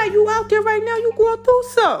 Somebody, you out there right now, you going through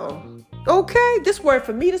something. Okay? This word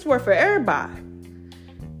for me, this word for everybody.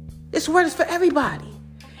 This word is for everybody.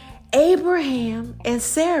 Abraham and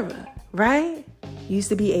Sarah, right? Used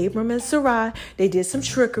to be Abram and Sarai. They did some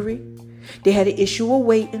trickery. They had an issue of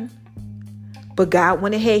waiting. But God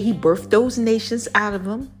went ahead. He birthed those nations out of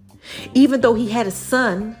them. Even though he had a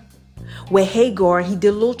son with Hagar, he did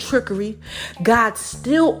a little trickery. God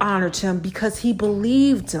still honored him because he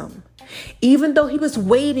believed him. Even though he was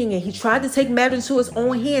waiting and he tried to take matters into his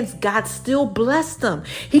own hands, God still blessed him.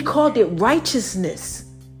 He called it righteousness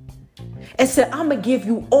and said, I'm going to give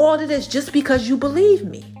you all of this just because you believe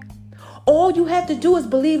me. All you have to do is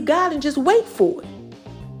believe God and just wait for it.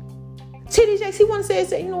 TD Jakes, he wanted to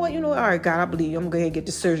say, you know what, all right, God, I believe you. I'm going to go ahead and get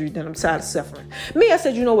the surgery done. I'm tired of suffering. Me, I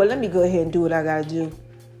said, you know what, let me go ahead and do what I got to do.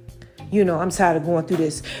 I'm tired of going through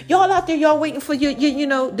this. Y'all out there, y'all waiting for your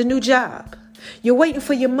the new job. You're waiting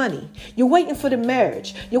for your money. You're waiting for the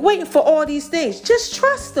marriage. You're waiting for all these things. Just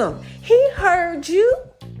trust him. He heard you.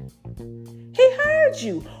 He heard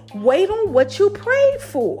you. Wait on what you prayed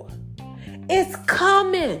for. It's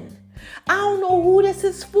coming. I don't know who this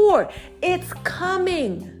is for. It's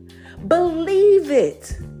coming. Believe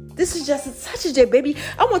it. This is just such a day, baby.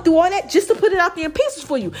 I went through all that just to put it out there in pieces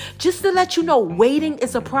for you. Just to let you know, waiting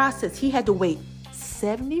is a process. He had to wait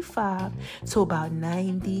 75 to about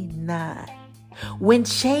 99. When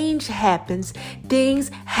change happens, things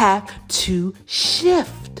have to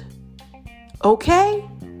shift. Okay?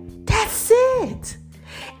 That's it.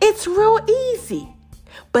 It's real easy.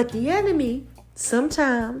 But the enemy,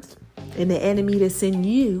 sometimes, and the enemy that's in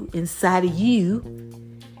you, inside of you,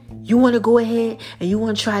 you want to go ahead and you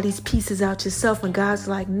want to try these pieces out yourself. And God's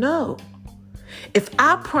like, no. If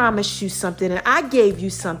I promised you something and I gave you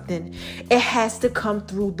something, it has to come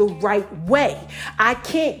through the right way. I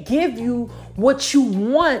can't give you what you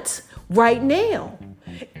want right now.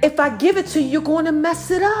 If I give it to you, you're going to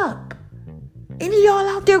mess it up. Any of y'all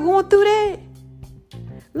out there going through that?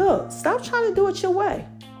 Look, stop trying to do it your way.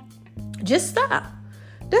 Just stop.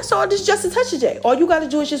 That's all. This is just a touch of J. All you got to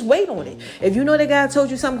do is just wait on it. If you know that God told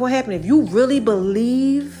you something going to happen, if you really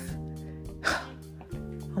believe,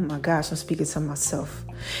 oh my gosh, I'm speaking to myself.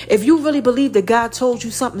 If you really believe that God told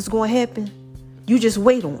you something's going to happen, you just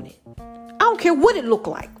wait on it. I don't care what it look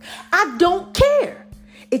like. I don't care.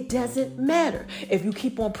 It doesn't matter. If you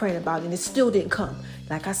keep on praying about it and it still didn't come.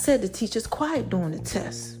 Like I said, the teacher's quiet during the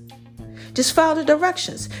test. Just follow the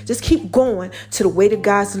directions. Just keep going to the way that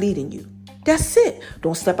God's leading you. That's it.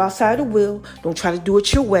 Don't step outside the will. Don't try to do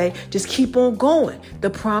it your way. Just keep on going. The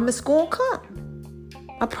promise gonna come.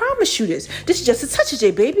 I promise you this. This is just a touch of J,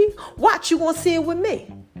 baby. Watch, you gonna see it with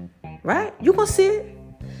me. Right? You gonna see it.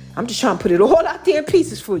 I'm just trying to put it all out there in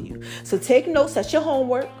pieces for you. So take notes. That's your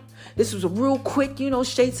homework. This was a real quick,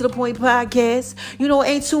 straight to the point podcast.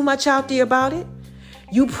 Ain't too much out there about it.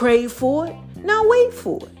 You prayed for it. Now wait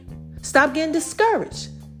for it. Stop getting discouraged.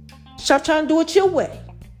 Stop trying to do it your way.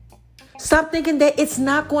 Stop thinking that it's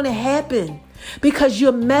not going to happen because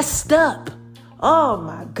you're messed up. Oh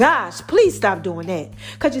my gosh. Please stop doing that.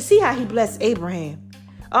 Because you see how he blessed Abraham.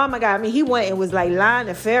 Oh my God. He went and was like lying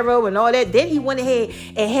to Pharaoh and all that. Then he went ahead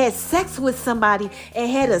and had sex with somebody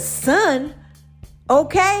and had a son.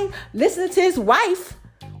 Okay. Listening to his wife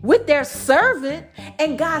with their servant.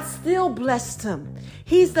 And God still blessed him.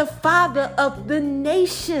 He's the father of the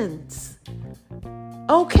nations.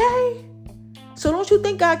 Okay. So don't you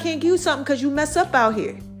think God can't give you something because you mess up out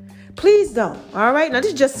here? Please don't. All right. Now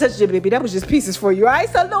this is just such a baby. That was just pieces for you. All right.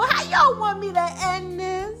 So no, how y'all want me to end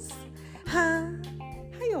this? Huh?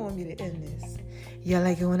 How y'all want me to end this? Y'all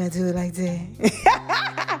like it when I do it like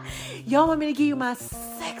that? Y'all want me to give you my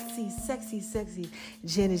sex sexy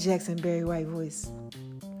Janet Jackson, Barry White voice.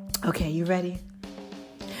 Okay, you ready?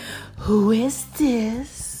 Who is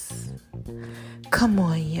this? Come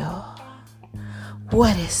on, y'all.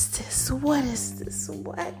 What is this?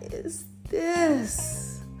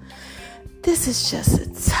 This is just a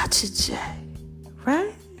touch of J,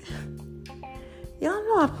 right? Y'all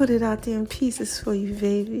know I put it out there in pieces for you,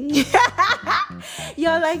 baby.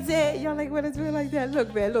 Y'all like that? Y'all like when it's real like that?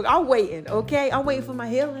 Look, man, look, I'm waiting, okay? I'm waiting for my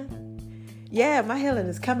healing. Yeah, my healing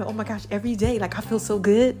is coming. Oh my gosh, every day. Like, I feel so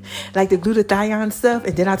good. Like the glutathione stuff.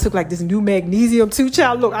 And then I took like this new magnesium too,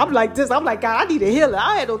 child. Look, I'm like this. I'm like, God, I need a healer.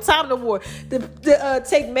 I had no time no more to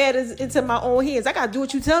take matters into my own hands. I got to do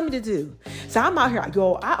what you tell me to do. So I'm out here,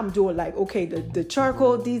 yo, I'm doing like, okay, the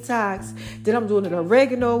charcoal detox. Then I'm doing the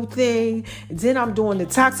oregano thing. Then I'm doing the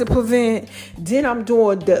toxic prevent. Then I'm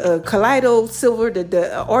doing the Kaleido silver,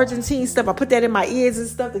 the Argentine stuff. I put that in my ears and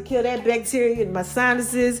stuff to kill that bacteria in my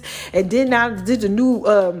sinuses. And then I did the new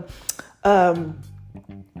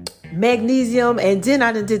magnesium, and then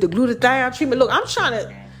I did the glutathione treatment. Look, I'm trying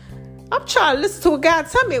to listen to what God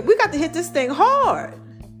tell me. We got to hit this thing hard.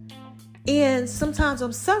 And sometimes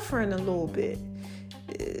I'm suffering a little bit.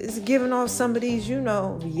 It's giving off some of these,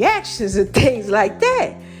 reactions and things like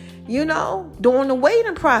that. During the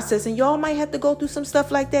waiting process. And y'all might have to go through some stuff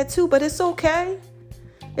like that too, but it's okay.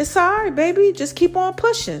 It's all right, baby. Just keep on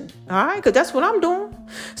pushing. All right? Because that's what I'm doing.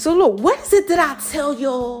 So, look, what is it that I tell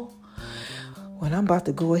y'all when I'm about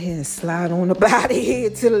to go ahead and slide on up out of here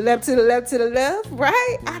to the left,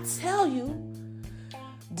 right? I tell you,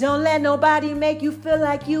 don't let nobody make you feel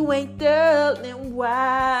like you ain't thoroughly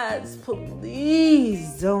wise.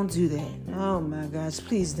 Please don't do that. Oh, my gosh.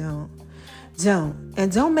 Please don't. Don't. And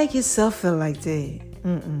don't make yourself feel like that.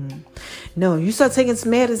 No, you start taking some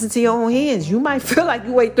matters into your own hands. You might feel like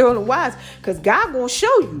you ain't thoroughly wise because God gonna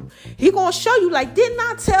show you. He gonna show you. Like, didn't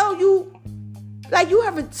I tell you? Like, you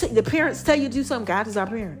ever the parents tell you to do something? God is our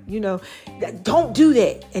parent. Don't do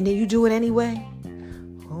that, and then you do it anyway.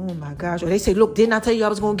 Oh my gosh! Or they say, look, didn't I tell you I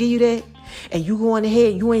was gonna give you that? And you going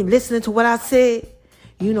ahead, you ain't listening to what I said.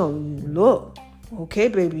 Look. Okay,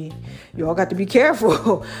 baby. Y'all got to be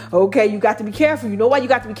careful. Okay, you got to be careful. You know why you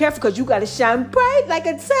got to be careful? Because you got to shine bright like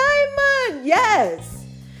a diamond. Yes.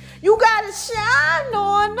 You got to shine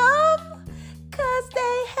on them because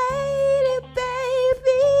they hate it,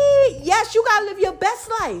 baby. Yes, you got to live your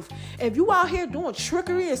best life. If you out here doing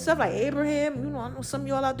trickery and stuff like Abraham, I know some of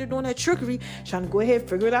y'all out there doing that trickery, trying to go ahead and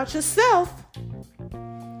figure it out yourself.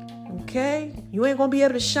 Okay, you ain't gonna be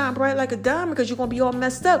able to shine bright like a diamond because you're gonna be all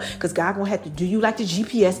messed up. Because God gonna have to do you like the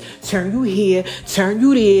GPS, turn you here, turn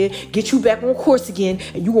you there, get you back on course again,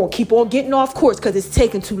 and you gonna keep on getting off course because it's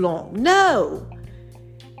taking too long. No,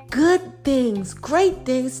 good things, great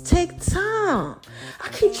things take time. I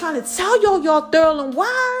keep trying to tell y'all thorough and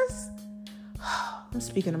wise. I'm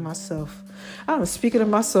speaking to myself.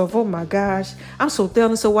 Oh my gosh, I'm so thorough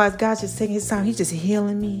and so wise. God's just taking his time. He's just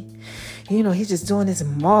healing me. He's just doing this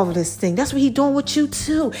marvelous thing. That's what he's doing with you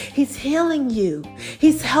too. He's healing you.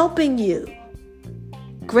 He's helping you.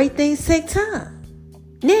 Great things take time.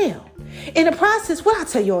 Now, in the process, what I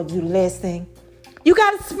tell y'all to do, the last thing, you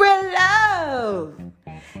got to spread love.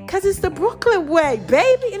 Because it's the Brooklyn way,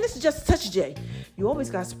 baby. And this is just a touch of J. You always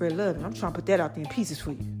got to spread love. And I'm trying to put that out there in pieces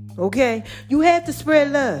for you. Okay? You have to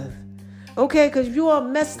spread love. Okay? Because if you all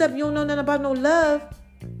messed up, you don't know nothing about no love,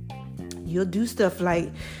 you'll do stuff like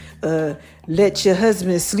let your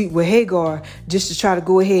husband sleep with Hagar just to try to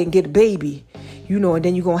go ahead and get a baby, and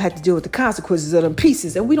then you're going to have to deal with the consequences of them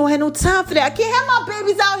pieces. And we don't have no time for that. I can't have my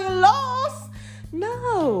babies out here lost.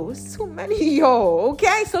 No, it's too many of y'all.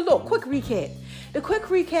 Okay, so look, quick recap. The quick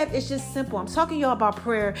recap is just simple. I'm talking to y'all about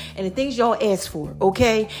prayer and the things y'all ask for,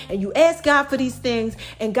 okay? And you ask God for these things,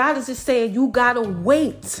 and God is just saying you got to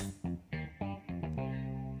wait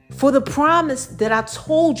for the promise that I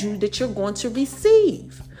told you that you're going to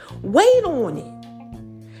receive. Wait on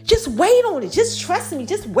it. Just wait on it. Just trust me.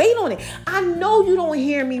 Just wait on it. I know you don't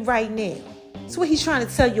hear me right now. That's what he's trying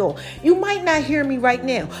to tell y'all. You might not hear me right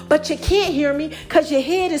now, but you can't hear me because your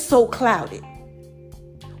head is so clouded.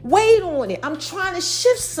 Wait on it. I'm trying to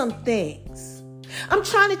shift some things. I'm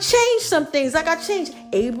trying to change some things. Like I changed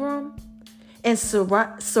Abram and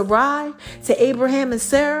Sarai to Abraham and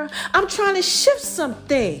Sarah. I'm trying to shift some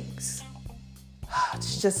things.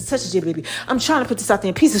 It's just such a J, baby. I'm trying to put this out there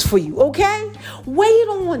in pieces for you, okay? Wait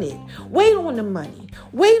on it. Wait on the money.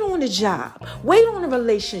 Wait on the job. Wait on the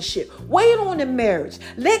relationship. Wait on the marriage.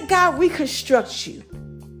 Let God reconstruct you,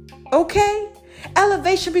 okay?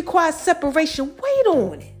 Elevation requires separation. Wait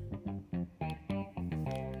on it.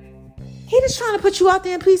 He just trying to put you out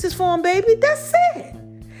there in pieces for him, baby. That's it.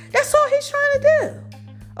 That's all he's trying to do.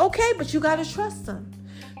 Okay, but you got to trust him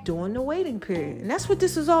during the waiting period. And that's what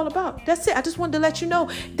this is all about. That's it. I just wanted to let you know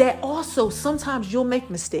that also sometimes you'll make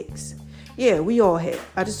mistakes. Yeah, we all have.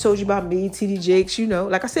 I just told you about me, T.D. Jakes,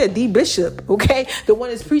 like I said, D. Bishop, okay? The one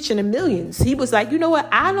that's preaching to millions. He was like, you know what?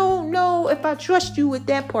 I don't know if I trust you with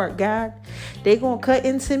that part, God. They going to cut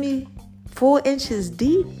into me 4 inches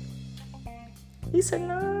deep. He said,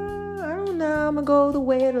 no, I don't know. I'm going to go the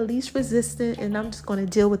way of the least resistant, and I'm just going to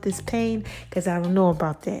deal with this pain because I don't know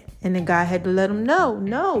about that. And then God had to let him know,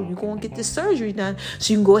 no, you're going to get this surgery done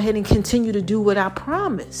so you can go ahead and continue to do what I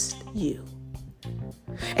promised you.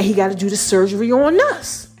 And he got to do the surgery on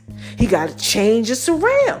us. He got to change us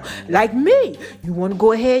around. Like me. You want to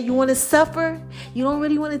go ahead? You want to suffer? You don't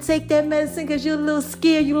really want to take that medicine because you're a little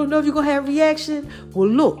scared. You don't know if you're going to have a reaction. Well,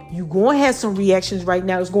 look, you're going to have some reactions right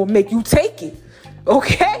now that's going to make you take it.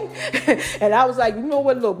 Okay? And I was like, you know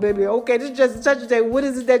what? Look, baby. Okay, this is just a touch of day. What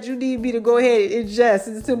is it that you need me to go ahead and ingest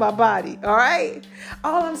into my body? All right?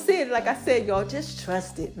 All I'm saying, like I said, y'all, just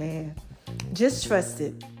trust it, man. Just trust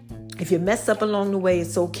it. If you mess up along the way,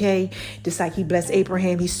 it's okay. Just like he blessed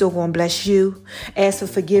Abraham, he's still going to bless you. Ask for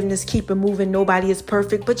forgiveness. Keep it moving. Nobody is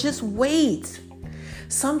perfect, but just wait.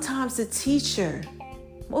 Sometimes the teacher,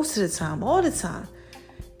 most of the time, all the time,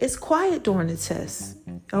 is quiet during the test.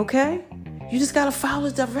 Okay? You just got to follow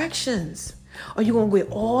the directions. Or you're going to get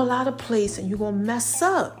all out of place and you're going to mess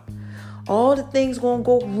up. All the things going to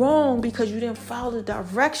go wrong because you didn't follow the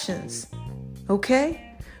directions. Okay?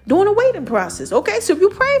 During the waiting process. Okay, so if you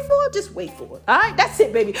pray for it, just wait for it. All right, that's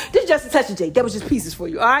it, baby. This is just a touch of J. That was just pieces for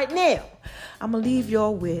you. All right, now, I'm going to leave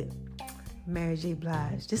y'all with Mary J.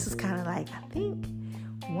 Blige. This is kind of like, I think,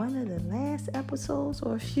 one of the last episodes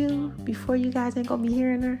or a few before you guys ain't going to be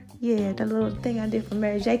hearing her. Yeah, that little thing I did for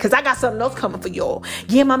Mary J. Because I got something else coming for y'all.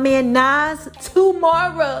 Yeah, my man Nas,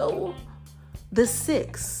 tomorrow, the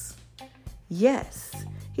 6th. Yes.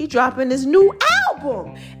 He dropping this new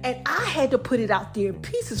album. And I had to put it out there in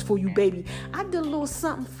pieces for you, baby. I did a little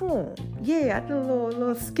something for him. Yeah, I did a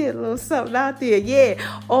little skit, a little something out there.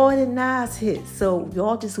 Yeah, all the Nas hits. So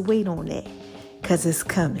y'all just wait on that because it's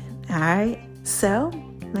coming. All right? So,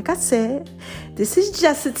 like I said, this is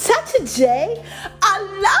just a touch of J. I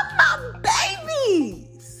love my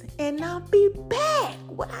babies. And I'll be back.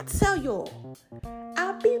 What I tell y'all?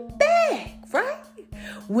 I'll be back, right?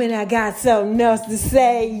 When I got something else to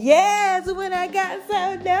say, yes. When I got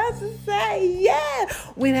something else to say, yeah.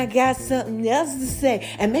 When I got something else to say.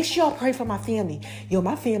 And make sure y'all pray for my family. Yo,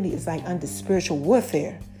 my family is like under spiritual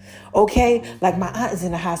warfare. Okay? Like my aunt is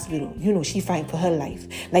in the hospital. She fighting for her life.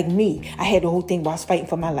 Like me, I had the whole thing while I was fighting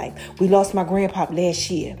for my life. We lost my grandpa last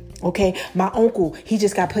year. Okay? My uncle, he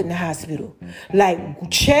just got put in the hospital. Like,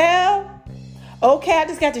 chill. Okay, I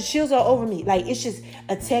just got the chills all over me. Like, it's just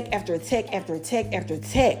attack after attack after attack after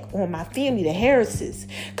attack on my family, the Harrises.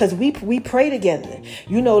 Because we pray together.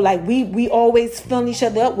 Like we always fill each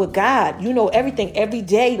other up with God. Everything every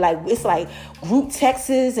day. Like, it's like group texts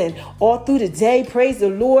and all through the day, praise the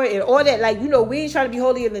Lord and all that. Like, we ain't trying to be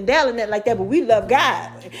holier than thou and that like that, but we love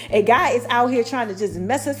God. And God is out here trying to just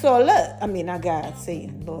mess us all up. I mean, not God,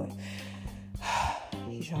 Satan, Lord.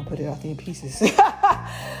 He's trying to put it out there in pieces.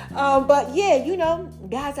 But yeah,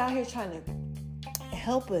 God's out here trying to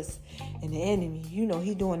help us. And the enemy,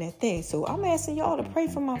 he doing that thing. So I'm asking y'all to pray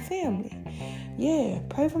for my family. Yeah,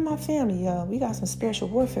 pray for my family, y'all. We got some spiritual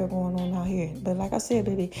warfare going on out here. But like I said,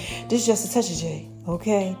 baby, this is just a touch of J.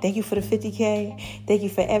 Okay? Thank you for the 50K. Thank you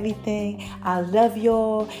for everything. I love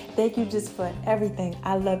y'all. Thank you just for everything.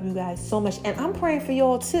 I love you guys so much. And I'm praying for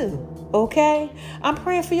y'all too. Okay? I'm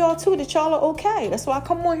praying for y'all too that y'all are okay. That's why I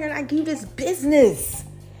come on here and I give you this business.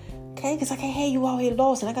 Okay? Because I can't have you out here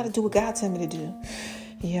lost and I got to do what God tell me to do.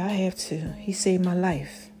 Yeah, I have to. He saved my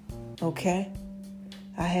life. Okay?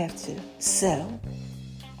 I have to. So,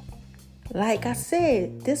 like I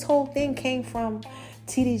said, this whole thing came from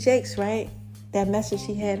T.D. Jakes, right? That message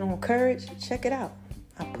he had on courage. Check it out.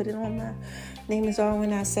 I put it on my name is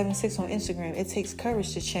RN976 on Instagram. It takes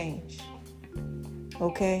courage to change.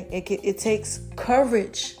 Okay? It takes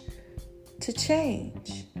courage to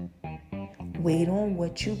change. Wait on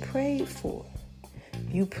what you prayed for.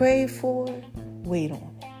 You prayed for, wait on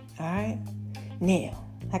it. All right? Now,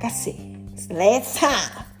 like I said, it's the last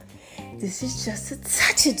time. This is just a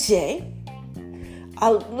touch of J. I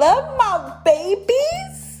love my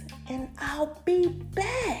babies, and I'll be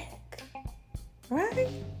back. Right?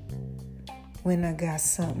 When I got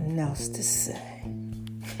something else to say.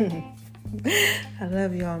 I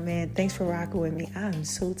love y'all, man. Thanks for rocking with me. I'm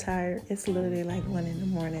so tired. It's literally like 1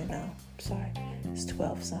 a.m. now. I'm sorry. It's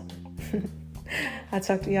 12 something. I'll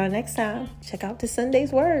talk to y'all next time. Check out the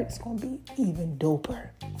Sunday's Word. It's going to be even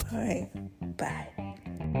doper. All right. Bye.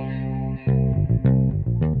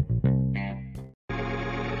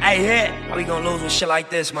 Hey, hit. How we gonna lose with shit like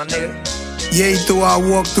this, my nigga? Yea, though I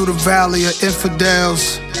walk through the valley of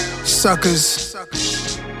infidels, suckers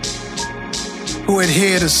who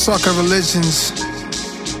adhere to sucker religions.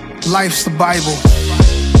 Life's the Bible.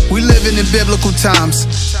 We living in biblical times.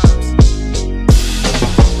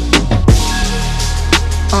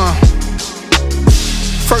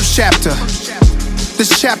 First chapter.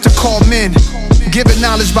 This chapter called Men. Given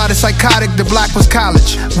knowledge by the psychotic, the block was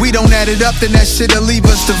college. We don't add it up, then that shit'll leave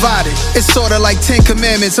us divided. It's sorta like 10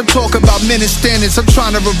 commandments. I'm talking about men and standards. I'm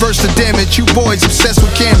trying to reverse the damage. You boys obsessed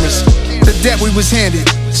with cameras. The debt we was handed.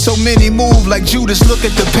 So many move like Judas. Look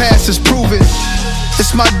at the past, it's proven.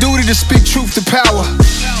 It's my duty to speak truth to power.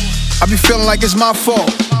 I be feeling like it's my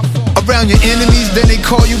fault. Around your enemies, then they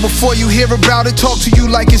call you before you hear about it. Talk to you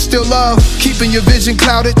like it's still love. Keeping your vision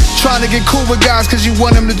clouded. Trying to get cool with guys cause you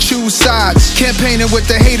want them to choose sides. Campaigning with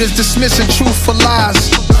the haters, dismissing truth for lies.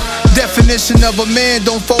 Definition of a man,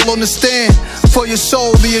 don't fall on the stand. For your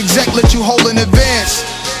soul, the exec let you hold in advance.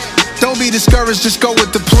 Don't be discouraged, just go with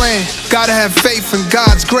the plan. Gotta have faith in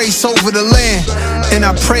God's grace over the land. And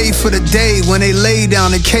I pray for the day when they lay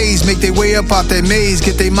down in caves, make their way up out their maze,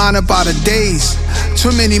 get their mind up out of days. Too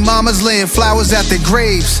many mamas laying flowers at their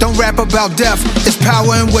graves. Don't rap about death, it's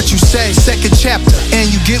power in what you say. Second chapter, and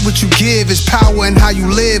you get what you give. It's power in how you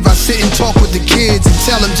live. I sit and talk with the kids and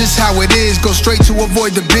tell them just how it is. Go straight to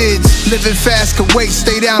avoid the bids. Living fast can wait,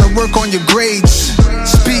 stay down and work on your grades.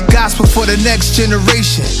 Speak gospel for the next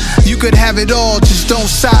generation. You could have it all, just don't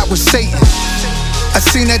side with Satan. I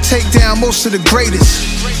seen that take down most of the greatest.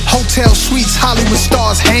 Hotel suites, Hollywood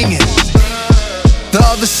stars hanging. The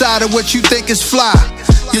other side of what you think is fly.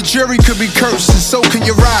 Your jury could be cursed and so can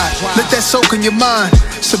your ride. Let that soak in your mind.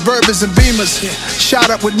 Suburbans and Beamers, shot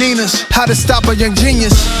up with Ninas. How to stop a young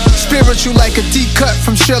genius. Spiritual like a deep cut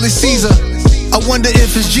from Shirley Caesar. I wonder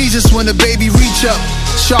if it's Jesus when the baby reach up.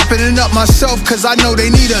 Sharpening up myself cause I know they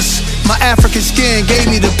need us. My African skin gave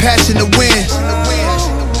me the passion to win.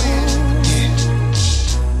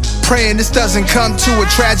 Praying this doesn't come to a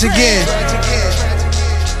tragic end.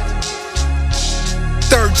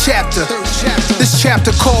 Third chapter. This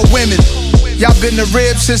chapter called Women. Y'all been the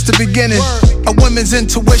rib since the beginning. A woman's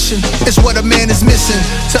intuition is what a man is missing.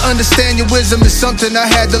 To understand your wisdom is something I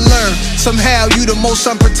had to learn. Somehow you the most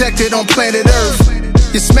unprotected on planet Earth.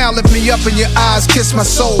 Your smile lift me up and your eyes kiss my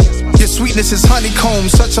soul. Your sweetness is honeycomb,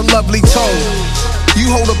 such a lovely tone.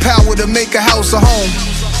 You hold the power to make a house a home.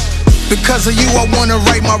 Because of you I wanna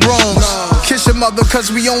right my wrongs. Kiss your mother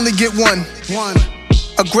cause we only get one.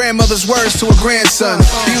 A grandmother's words to a grandson.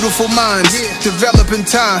 Beautiful minds, develop in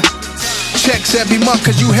time. Checks every month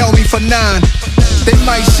cause you held me for 9. They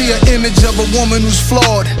might see an image of a woman who's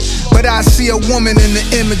flawed, but I see a woman in the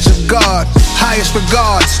image of God. Highest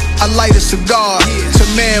regards, I light a cigar. To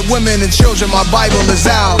man, women and children, my Bible is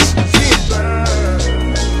ours.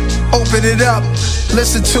 Open it up,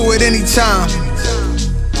 listen to it anytime.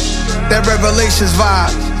 That Revelations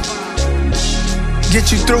vibe,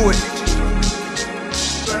 get you through it.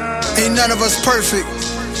 Ain't none of us perfect,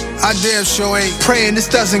 I damn sure ain't. Praying this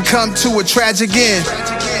doesn't come to a tragic end.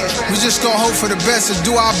 We just gon' hope for the best and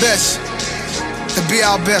do our best. And be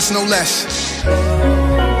our best, no less.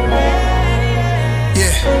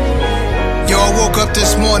 Yeah. Yo, I woke up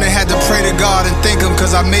this morning, had to pray to God and thank Him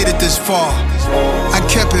cause I made it this far. I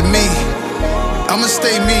kept it me. I'ma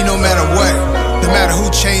stay me no matter what. No matter who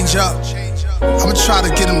change up. I'ma try to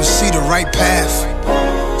get them to see the right path.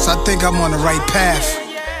 So I think I'm on the right path.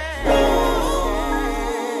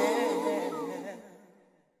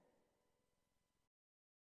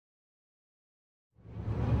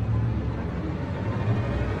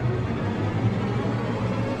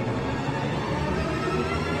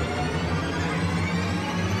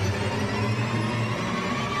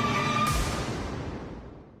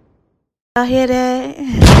 Y'all hear that?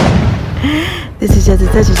 This is just a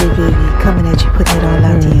touch of it, baby. Coming at you, putting it all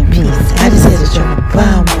out there in peace. I just had to drop a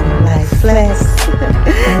bomb on them like flex.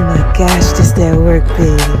 Oh my gosh, this that work,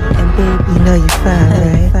 baby. And baby, you know you fine,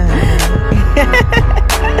 right?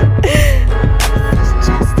 It's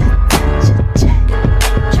just a touch of J.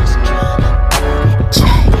 Just trying to J.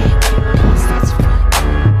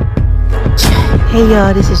 Hey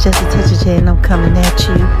y'all, this is just a touch of J, and I'm coming at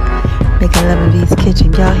you. Making love in V's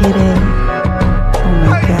kitchen. Y'all hear that? Oh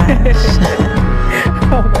my gosh.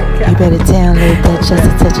 Oh my God. You better download that Just a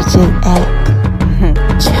Touch of J app.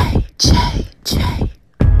 J, J, J,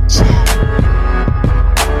 J.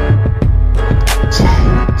 J,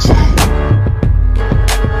 J.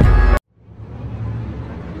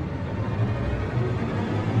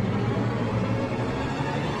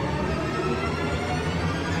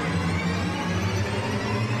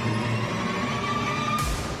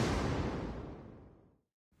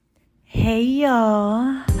 Hey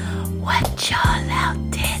y'all, what y'all out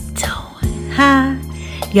there doing? Huh?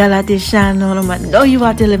 Y'all out there shining on them. I know you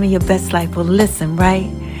out there living your best life. Well, listen, right?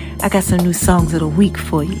 I got some new songs of the week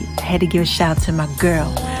for you. I had to give a shout out to my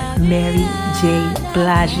girl, Mary J.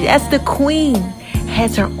 Blige. That's the queen.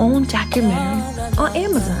 Has her own documentary on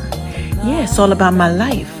Amazon. Yeah, it's all about my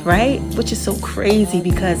life, right? Which is so crazy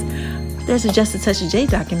because there's a Just a Touch of J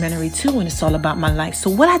documentary too, and it's all about my life.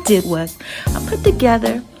 So what I did was I put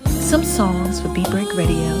together some songs for Beat Break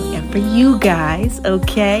Radio and for you guys,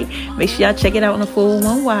 okay? Make sure y'all check it out on the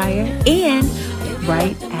 401 Wire. And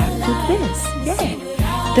right after this,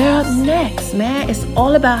 yeah, they're up next, man. It's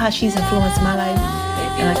all about how she's influenced my life.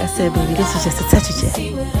 And like I said, baby, this is Just a Touch of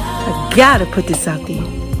J. I gotta put this out there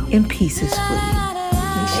in pieces for you.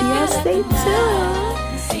 Make sure y'all stay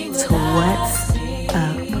tuned to what's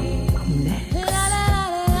up next.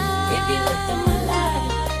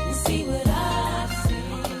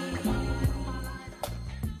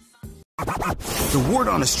 The word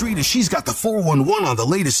on the street is she's got the 411 on the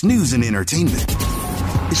latest news and entertainment.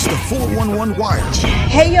 It's the 411 Wire.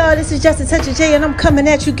 Hey y'all, this is Just a Touch of J, and I'm coming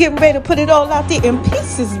at you, getting ready to put it all out there in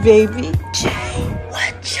pieces, baby. Jay,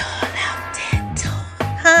 what y'all out there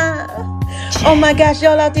doing? Huh? Jay. Oh my gosh,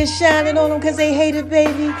 y'all out there shining on them because they hate it,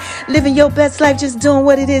 baby. Living your best life, just doing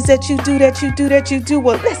what it is that you do.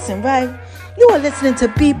 Well, listen, right? You are listening to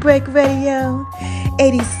Beat Break Radio,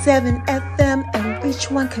 87 FM, and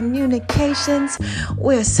Reach One Communications,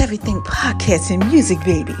 where it's everything podcast and music,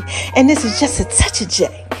 baby. And this is Just a Touch of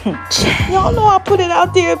J. Y'all know I put it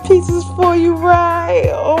out there in pieces for you,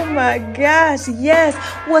 right? Oh my gosh, yes.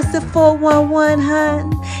 What's the 411,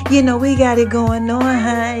 hun? You know we got it going on,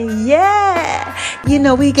 hun. Yeah. You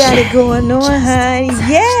know we got it going on, hun.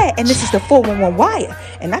 Yeah. And this is the 411 Wire.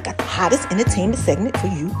 And I got the hottest entertainment segment for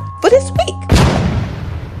you for this week.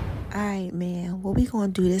 Alright, man, what we gonna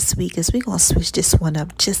do this week is we gonna switch this one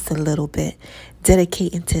up just a little bit,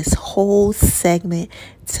 dedicating this whole segment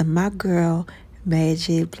to my girl Mary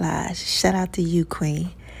J. Blige. Shout out to you,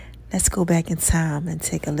 queen. Let's go back in time and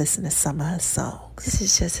take a listen to some of her songs. This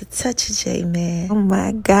is Just a Touch of J, man. Oh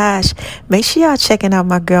my gosh. Make sure y'all checking out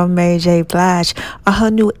my girl Mary J. Blige on her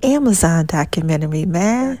new Amazon documentary,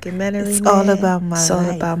 man. It's all about my life. It's all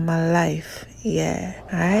about my life. Yeah,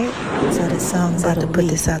 alright? So the song's about to put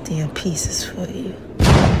this out there in pieces for you.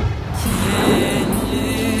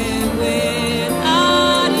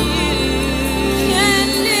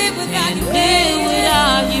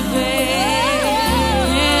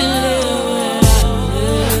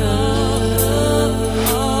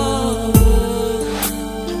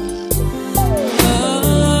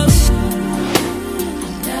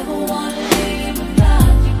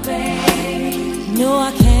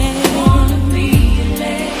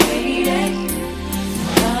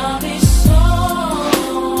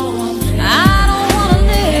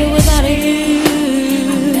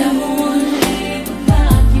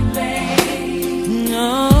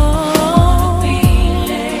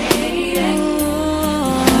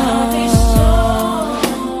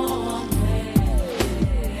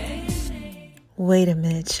 Wait a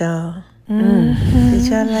minute, y'all. Did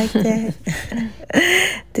y'all like that?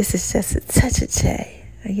 This is Just a Touch of J.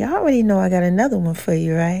 Y'all already know I got another one for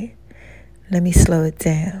you, right? Let me slow it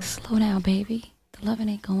down. Slow down, baby. The loving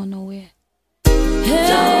ain't going nowhere. Don't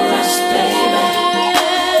rush, baby.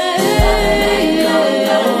 The loving ain't going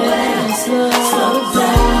nowhere. Slow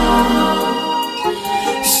down.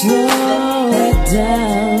 Slow it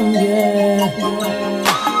down, yeah.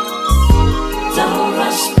 Don't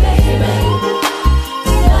rush, baby.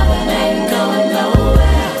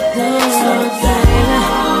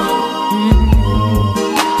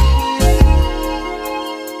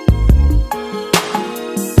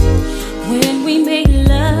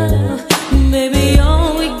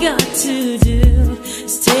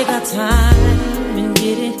 Time and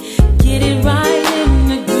get it right in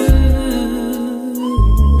the groove.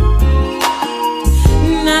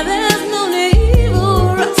 Now there's no need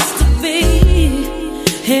for us to be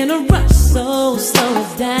in a rush, so slow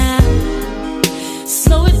it down.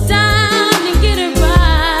 Slow it down and get it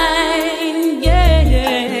right,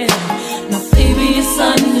 yeah. Now baby, it's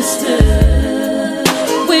understood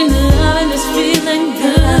when loving is feeling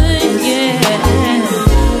good, yeah.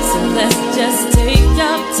 So let's just take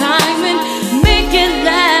our time.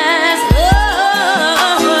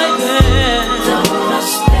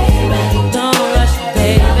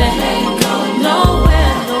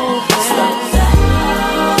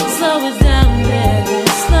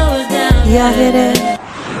 Y'all hear that?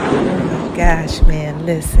 Oh my gosh, man,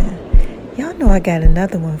 listen. Y'all know I got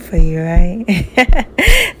another one for you, right?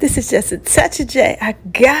 This is just a touch of J. I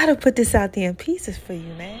gotta put this out there in pieces for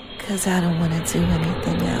you, man. Cause I don't wanna do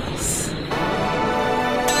anything else.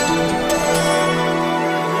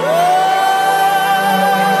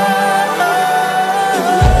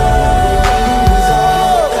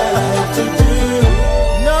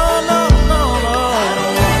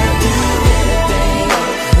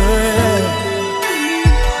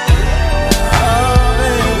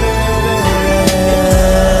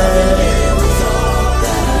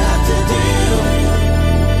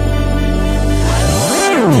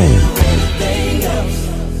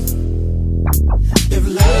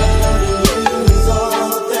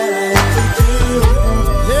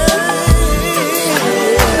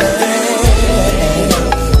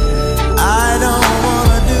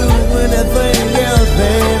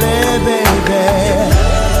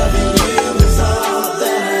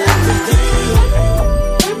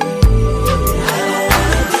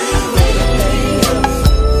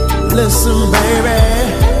 Listen, baby.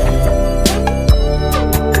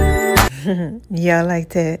 Y'all like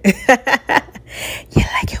that? You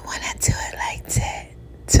like it when I do it like that,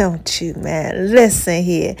 don't you, man? Listen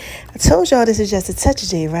here. I told y'all this is just a touch of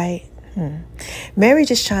J, right? Mary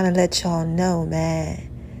just trying to let y'all know, man.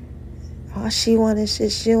 All she wants is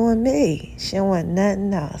just you and me. She don't want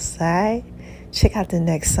nothing else, all right? Check out the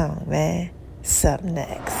next song, man. It's up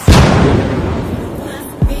next.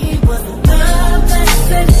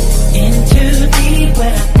 Into deep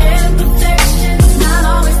where I am perfection, not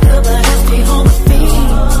always good, but I stay home with me.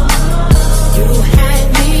 You had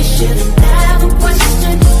me, shouldn't have a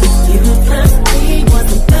question. You plus me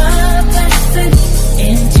wasn't the blessing.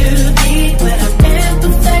 Into deep where I am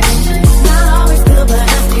perfection, not always good, but I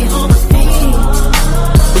stay home with me.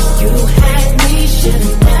 You had me,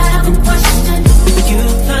 shouldn't have a question. You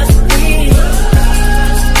plus me.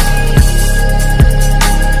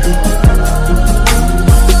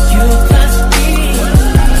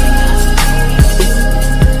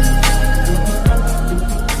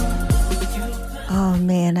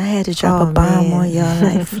 To drop a bomb on y'all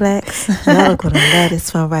like Flex. Y'all gonna love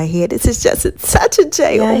this one right here. This is just a touch of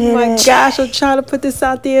J. Oh my gosh, I'm trying to put this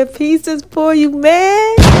out there in pieces for you,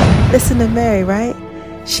 man. Listen to Mary, right?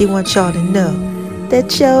 She wants y'all to know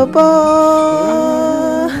that your boy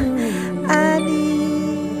I need.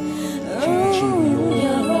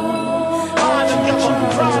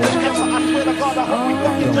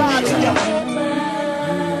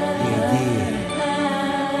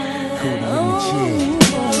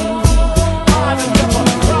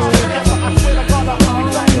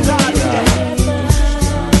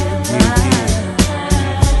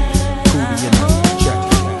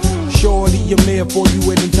 I'm there for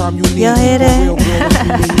you anytime you need me. Y'all hear that? Real girl,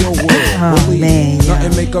 in your world. Oh, man,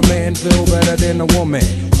 nothing make a man feel better than a woman.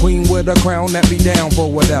 Queen with a crown that be down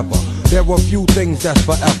for whatever. There are few things that's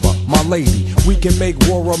forever. My lady, we can make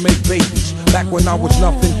war or make babies. Back when I was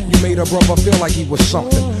nothing, you made a brother feel like he was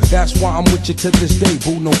something. That's why I'm with you to this day,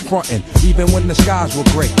 boo, no frontin'. Even when the skies were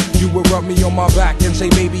gray, you would rub me on my back and say,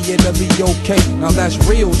 baby, it'll be okay. Now that's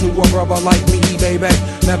real to a brother like me, baby.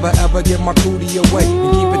 Never ever give my cootie away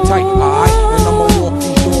and keep it tight, alright? And I'ma walk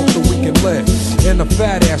these dogs so we can live in a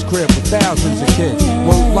fat ass crib with thousands of kids.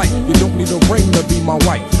 Won't like, you don't need a ring to be my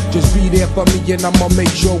wife. Just be there for me and I'ma make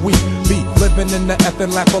sure we be living in the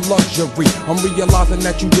effing lap of luxury. I'm realizing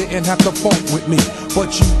that you didn't have to funk with me,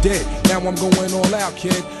 but you did. Now I'm going all out,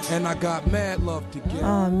 kid, and I got mad love to give.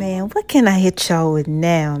 Oh man, what can I hit y'all with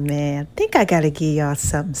now, man? I think I gotta give y'all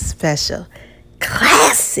something special.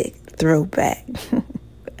 Classic throwback.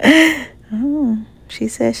 She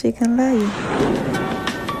said she can love you.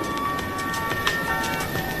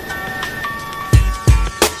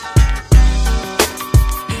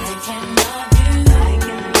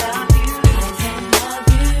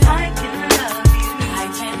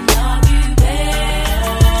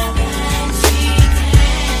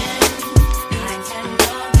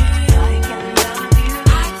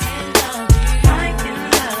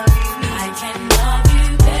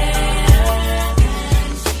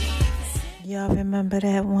 Remember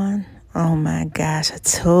that one? Oh my gosh, I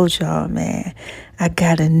told y'all, man. I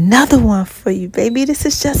got another one for you, baby. This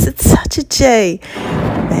is just a touch of J.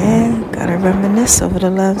 Man, gotta reminisce over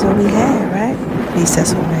the loves that we had, right? At least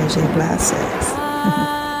that's what Mary J. Blige says.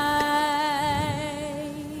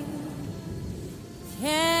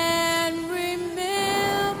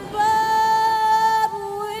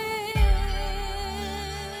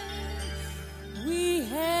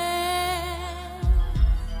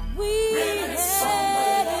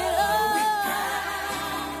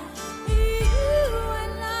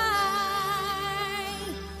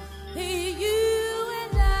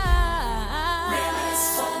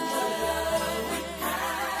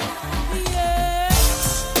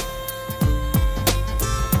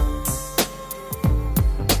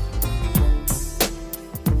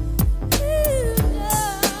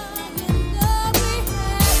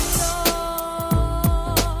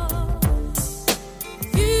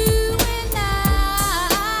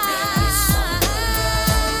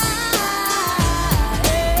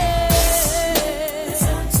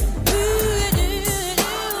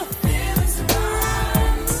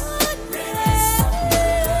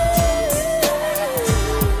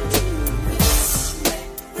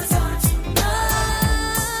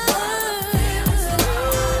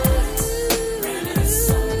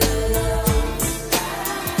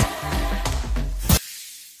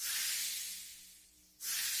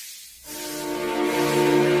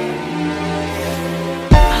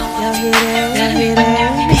 Y'all hear that? Y'all hear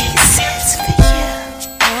that? Pieces for you.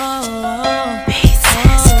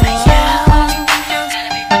 Pieces for you.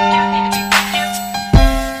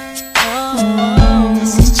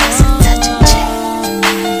 This is just a touch of J.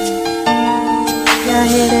 Y'all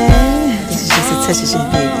hear that? This is just a touch of J,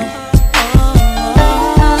 baby.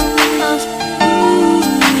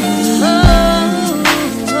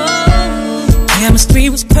 Chemistry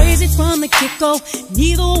was crazy from the get-go.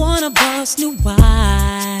 Neither one of us knew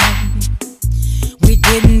why. We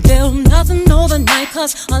didn't build nothing overnight,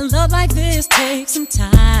 'cause a love like this takes some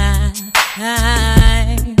time.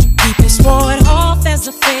 People swore it off as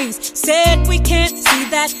a phase, said we can't see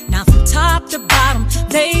that. Now from top to bottom,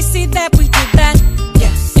 they see that we did that.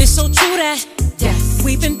 Yes, it's so true that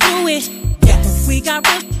we've been through it. Yes, we got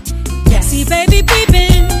real. Yes, see, baby, we've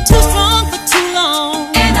been too strong for too long,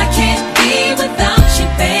 and I can't be without you,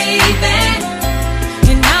 baby.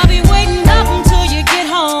 And I'll be waiting up until you get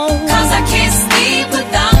home, 'cause I can't sleep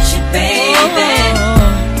without you, baby.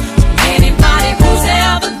 Anybody who's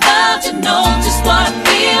ever loved you knows just what I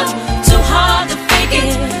feel. Too hard to fake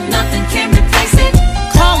it, nothing can replace it.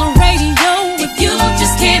 Call the radio if you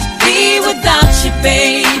just can't be without you,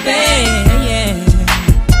 baby. Yeah.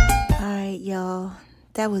 Alright, y'all.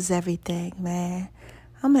 That was everything, man.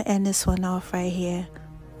 I'm gonna end this one off right here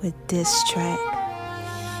with this track.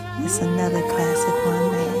 It's another classic one,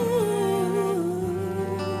 man.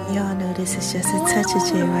 Y'all know this is just a touch of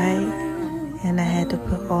J, right? And I had to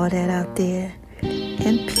put all that out there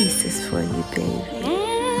in pieces for you, baby.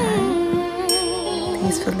 Alright?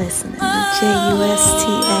 Thanks for listening.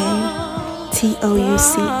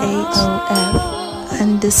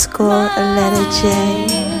 JUSTATOUCHOF_letter J.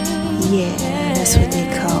 Yeah, that's what they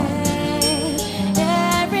call me.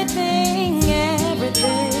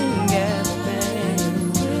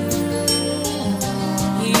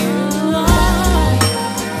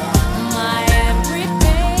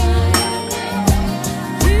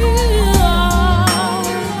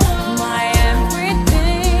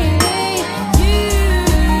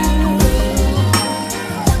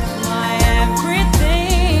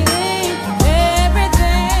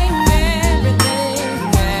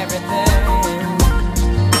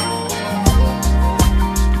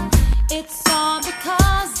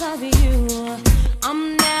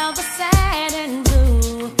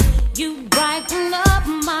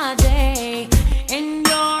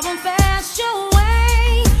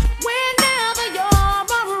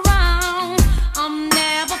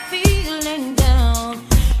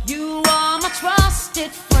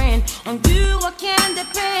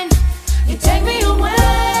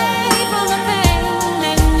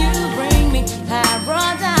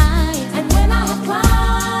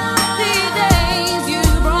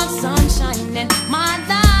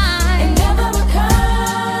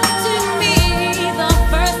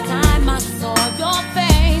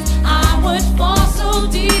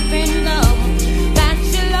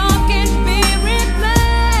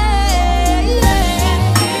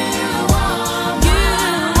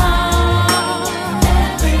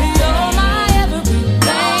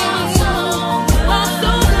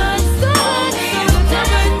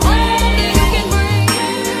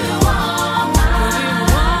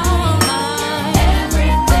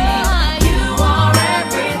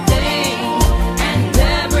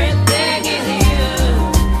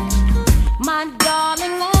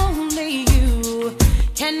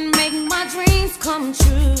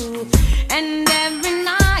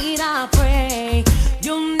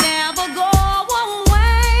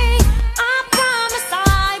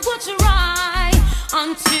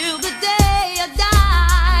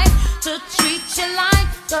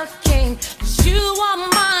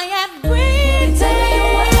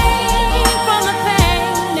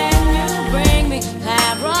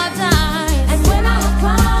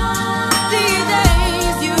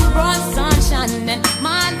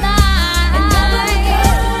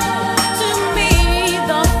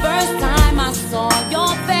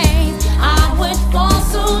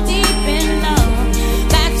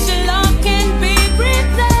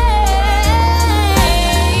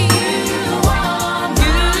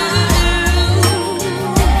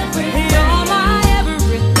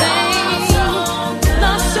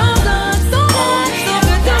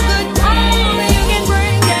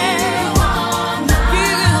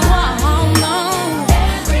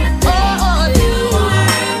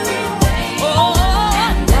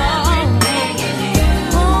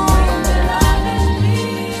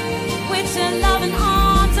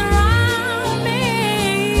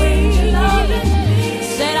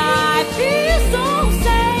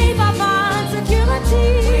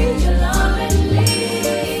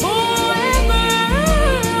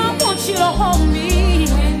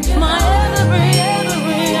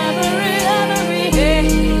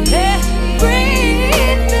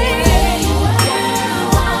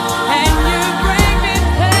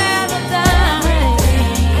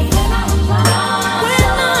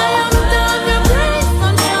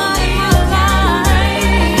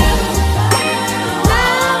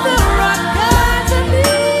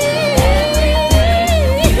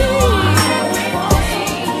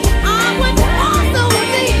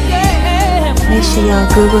 Make sure y'all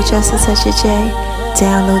Google Just a Touch of J,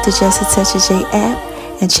 download the Just a Touch of J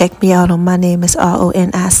app, and check me out on My Name is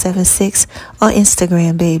RONI76 on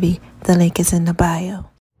Instagram, baby. The link is in the bio.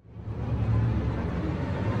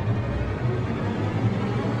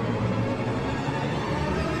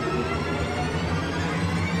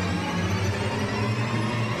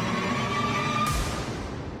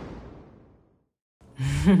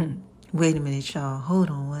 Wait a minute, y'all. Hold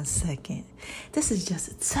on one second. This is Just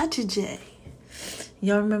a Touch of J.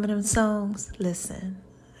 Y'all remember them songs? Listen,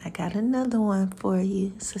 I got another one for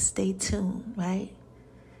you, so stay tuned, right?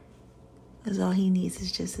 Because all he needs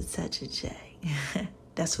is just a touch of J.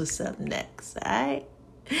 That's what's up next, all right?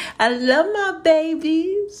 I love my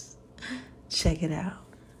babies. Check it out.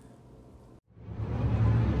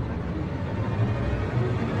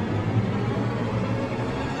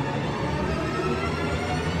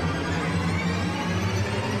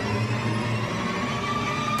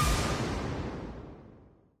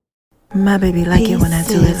 My baby like it when I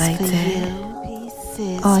do it like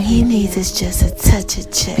that. All he needs is just a touch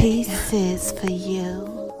of J. Pieces for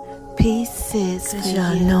you. Pieces for you.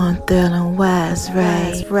 Y'all know I'm thrilling wise,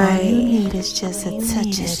 right? All you need is just a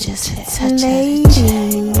touch of J. Lady,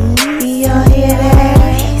 y'all hear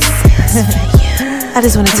that? I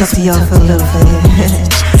just want to talk to y'all for a little bit.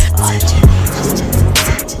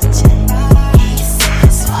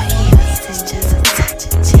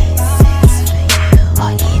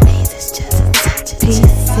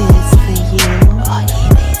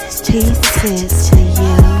 Pieces for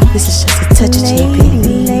you. This is just a touch of J,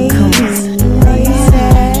 baby. Come on.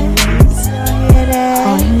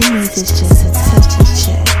 All you need is just a touch of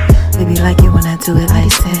J. Baby like it when I do it like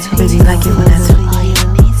that. Baby like it when I do it.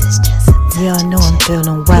 Y'all know I'm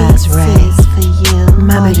feeling wise, right?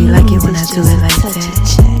 My baby like it when I do it like that.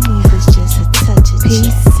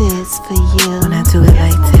 Pieces for you. When I do it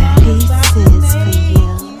like that. Pieces for you.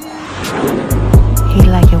 He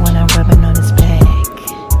like it when I'm rubbing on his back.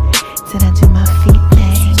 Then I do my feet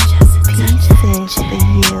thing. Pieces for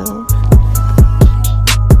you.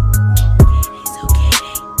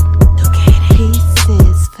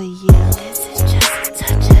 Pieces for you. This is just a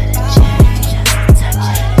touch of the J.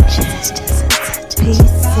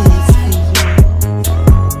 Pieces for you.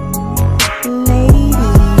 Ladies,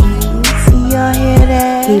 y'all hear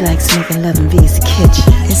that? He likes making love in V's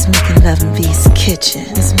kitchen. It's making love in V's kitchen.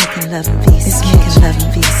 It's making love in V's kitchen. It's making love in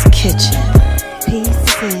V's kitchen.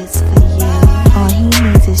 Pieces for you. All he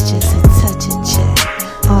needs is just a touch of J.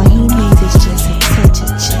 All he needs is just a touch of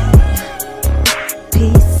J.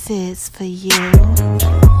 Pieces for you.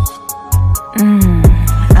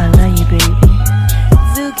 I love you, baby.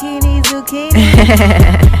 Zucchini, zucchini.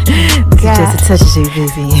 This is just a touch of J,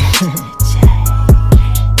 baby.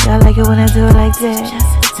 Y'all like it when I do it like that?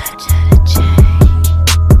 Just a touch of the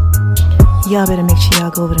J. Y'all better make sure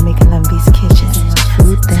y'all go over to Making Love in V's kitchen.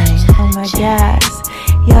 Food thing. Oh my gosh.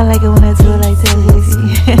 Y'all like it when I do it like that, baby.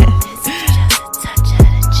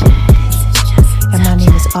 And my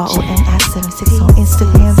name is RONI76 on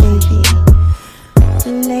Instagram, baby.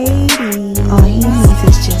 Lady, all he needs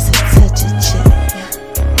is just a touch of J.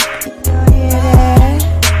 Y'all hear that?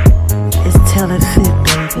 It's tell it fit,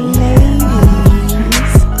 baby.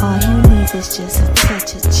 Ladies, all he needs is just a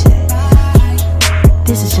touch of J.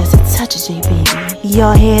 This is just a touch of J, baby.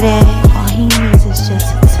 Y'all hear that? All he needs is just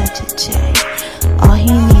a touch of J. All he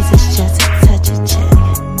needs is just a touch of J.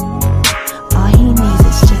 All he needs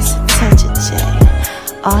is just a touch of J.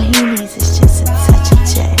 All he needs is just a touch of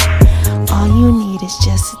J. All you need is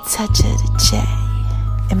just a touch of the J.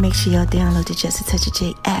 And make sure y'all download the Just a Touch of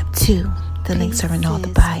J app too. The links are in all the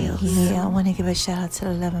bios. Yeah, I want to give a shout out to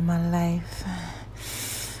the love of my life.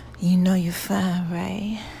 You know you're fine,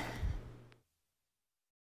 right?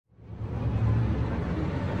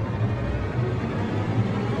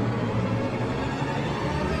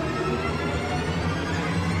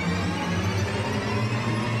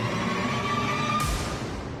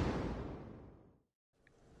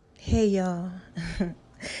 Hey y'all,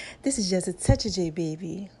 this is Just a Touch of J,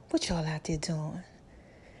 baby. What y'all out there doing?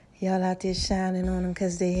 Y'all out there shining on them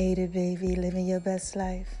because they hate it, baby, living your best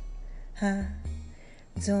life? Huh?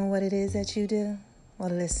 Doing what it is that you do?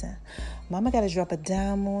 Well, listen, mama got to drop a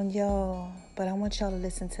dime on y'all, but I want y'all to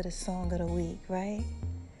listen to the song of the week, right?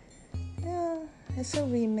 Yeah, it's a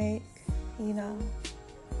remake, you know,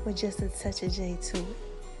 with just a touch of J to it.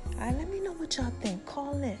 All right, let me know what y'all think.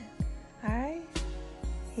 Call in, all right?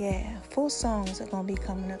 Yeah, full songs are going to be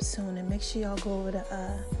coming up soon. And make sure y'all go over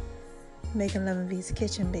to Making Love in V's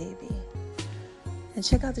Kitchen, baby. And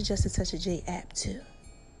check out the Just a Touch of J app, too.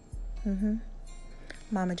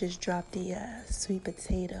 Mama just dropped the sweet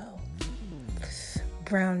potato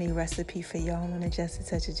brownie recipe for y'all on the Just a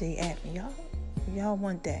Touch of J app. Y'all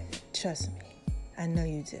want that. Trust me. I know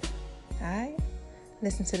you do. Alright?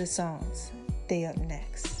 Listen to the songs. They up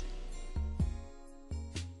next.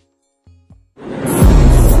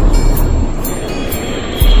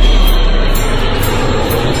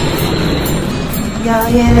 Y'all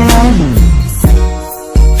hear that?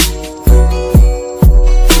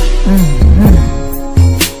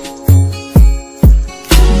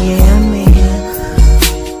 Yeah, man.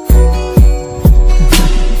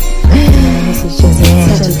 This is just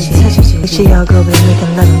make sure y'all go over there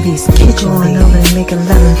making love and beats kitchen. Going over there making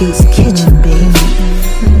love and beats kitchen, baby.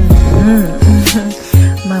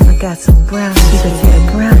 Mama got some brownies. She prepared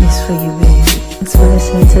brownies for you, baby. Thanks for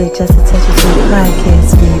listening to the Just a Touch of J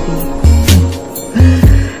podcast, baby.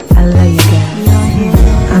 I love you guys.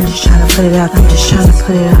 I'm just trying to put it out. I'm just trying to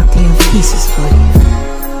put it out there in pieces for you.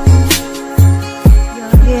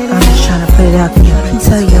 I'm just trying to put it out there in pieces.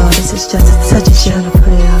 Tell y'all this is just a touch of trying to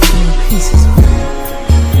put it out there in pieces for you.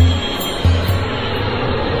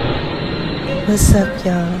 What's up,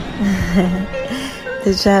 y'all?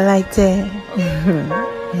 Did y'all like that?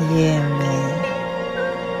 Yeah, man.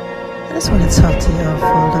 I just want to talk to y'all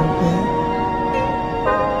for a little bit.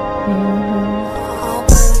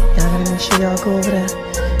 Y'all gotta make sure y'all go over there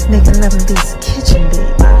making love and beats kitchen,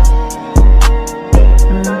 baby.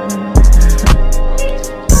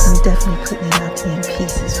 Cause I'm definitely putting it out there in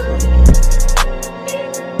pieces for you.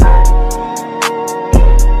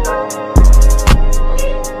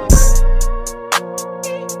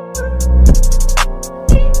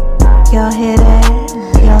 Y'all hear that?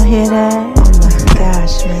 Y'all hear that? Oh my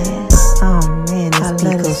gosh, man. Oh man, this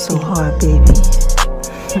beat goes so hard, baby.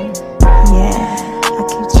 Yeah. I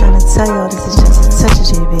keep trying to tell y'all this is just a touch of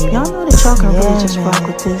J, baby. Y'all know that y'all can really just rock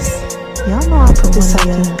with this. Y'all know I put this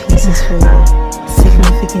out in pieces for you.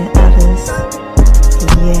 Significant others.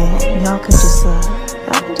 Yeah, y'all can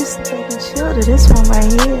just take a chill to this one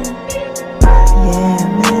right here. Yeah,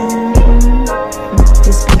 man.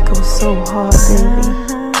 This beat goes so hard, baby.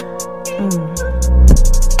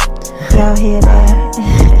 Y'all hear that?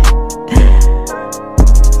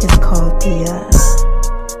 It's called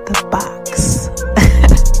the box.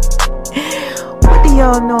 What do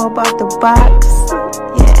y'all know about the box?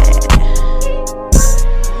 Yeah.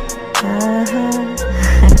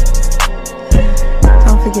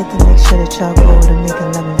 Don't forget to make sure that y'all go over to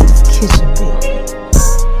making love in this kitchen, baby.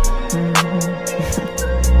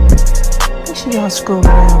 Make sure y'all scroll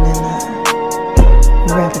around and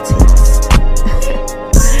gravitate.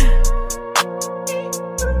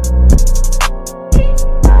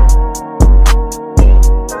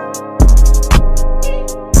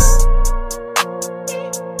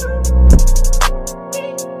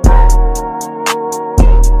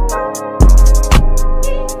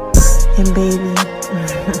 And baby,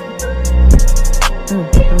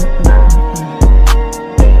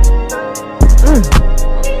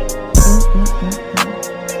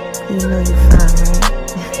 you know you fine, right?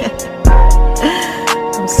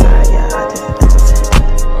 I'm sorry, y'all. I just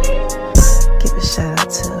give a shout out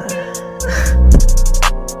to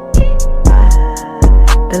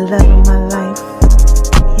the love of my life.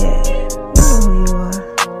 Yeah, you know who you are.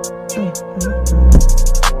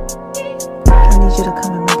 I need you to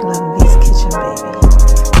come and make love in V's kitchen, baby.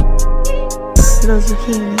 Little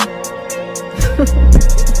zucchini.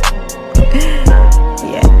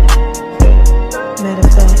 Yeah. Matter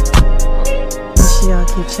of fact, make sure y'all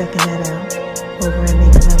keep checking that out over at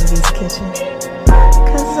Making Love in V's kitchen.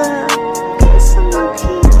 Cause got some new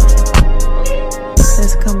people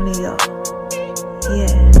that's coming to y'all.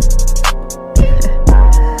 Yeah.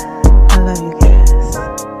 I love you guys.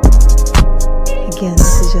 Again,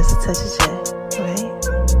 this is just a touch of J. Right?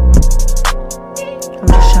 I'm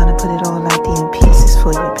just trying to put it all out there in pieces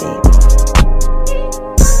for you, baby.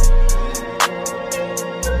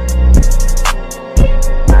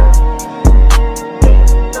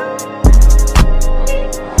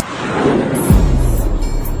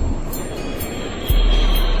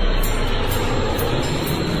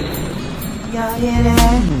 Y'all hear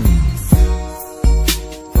that?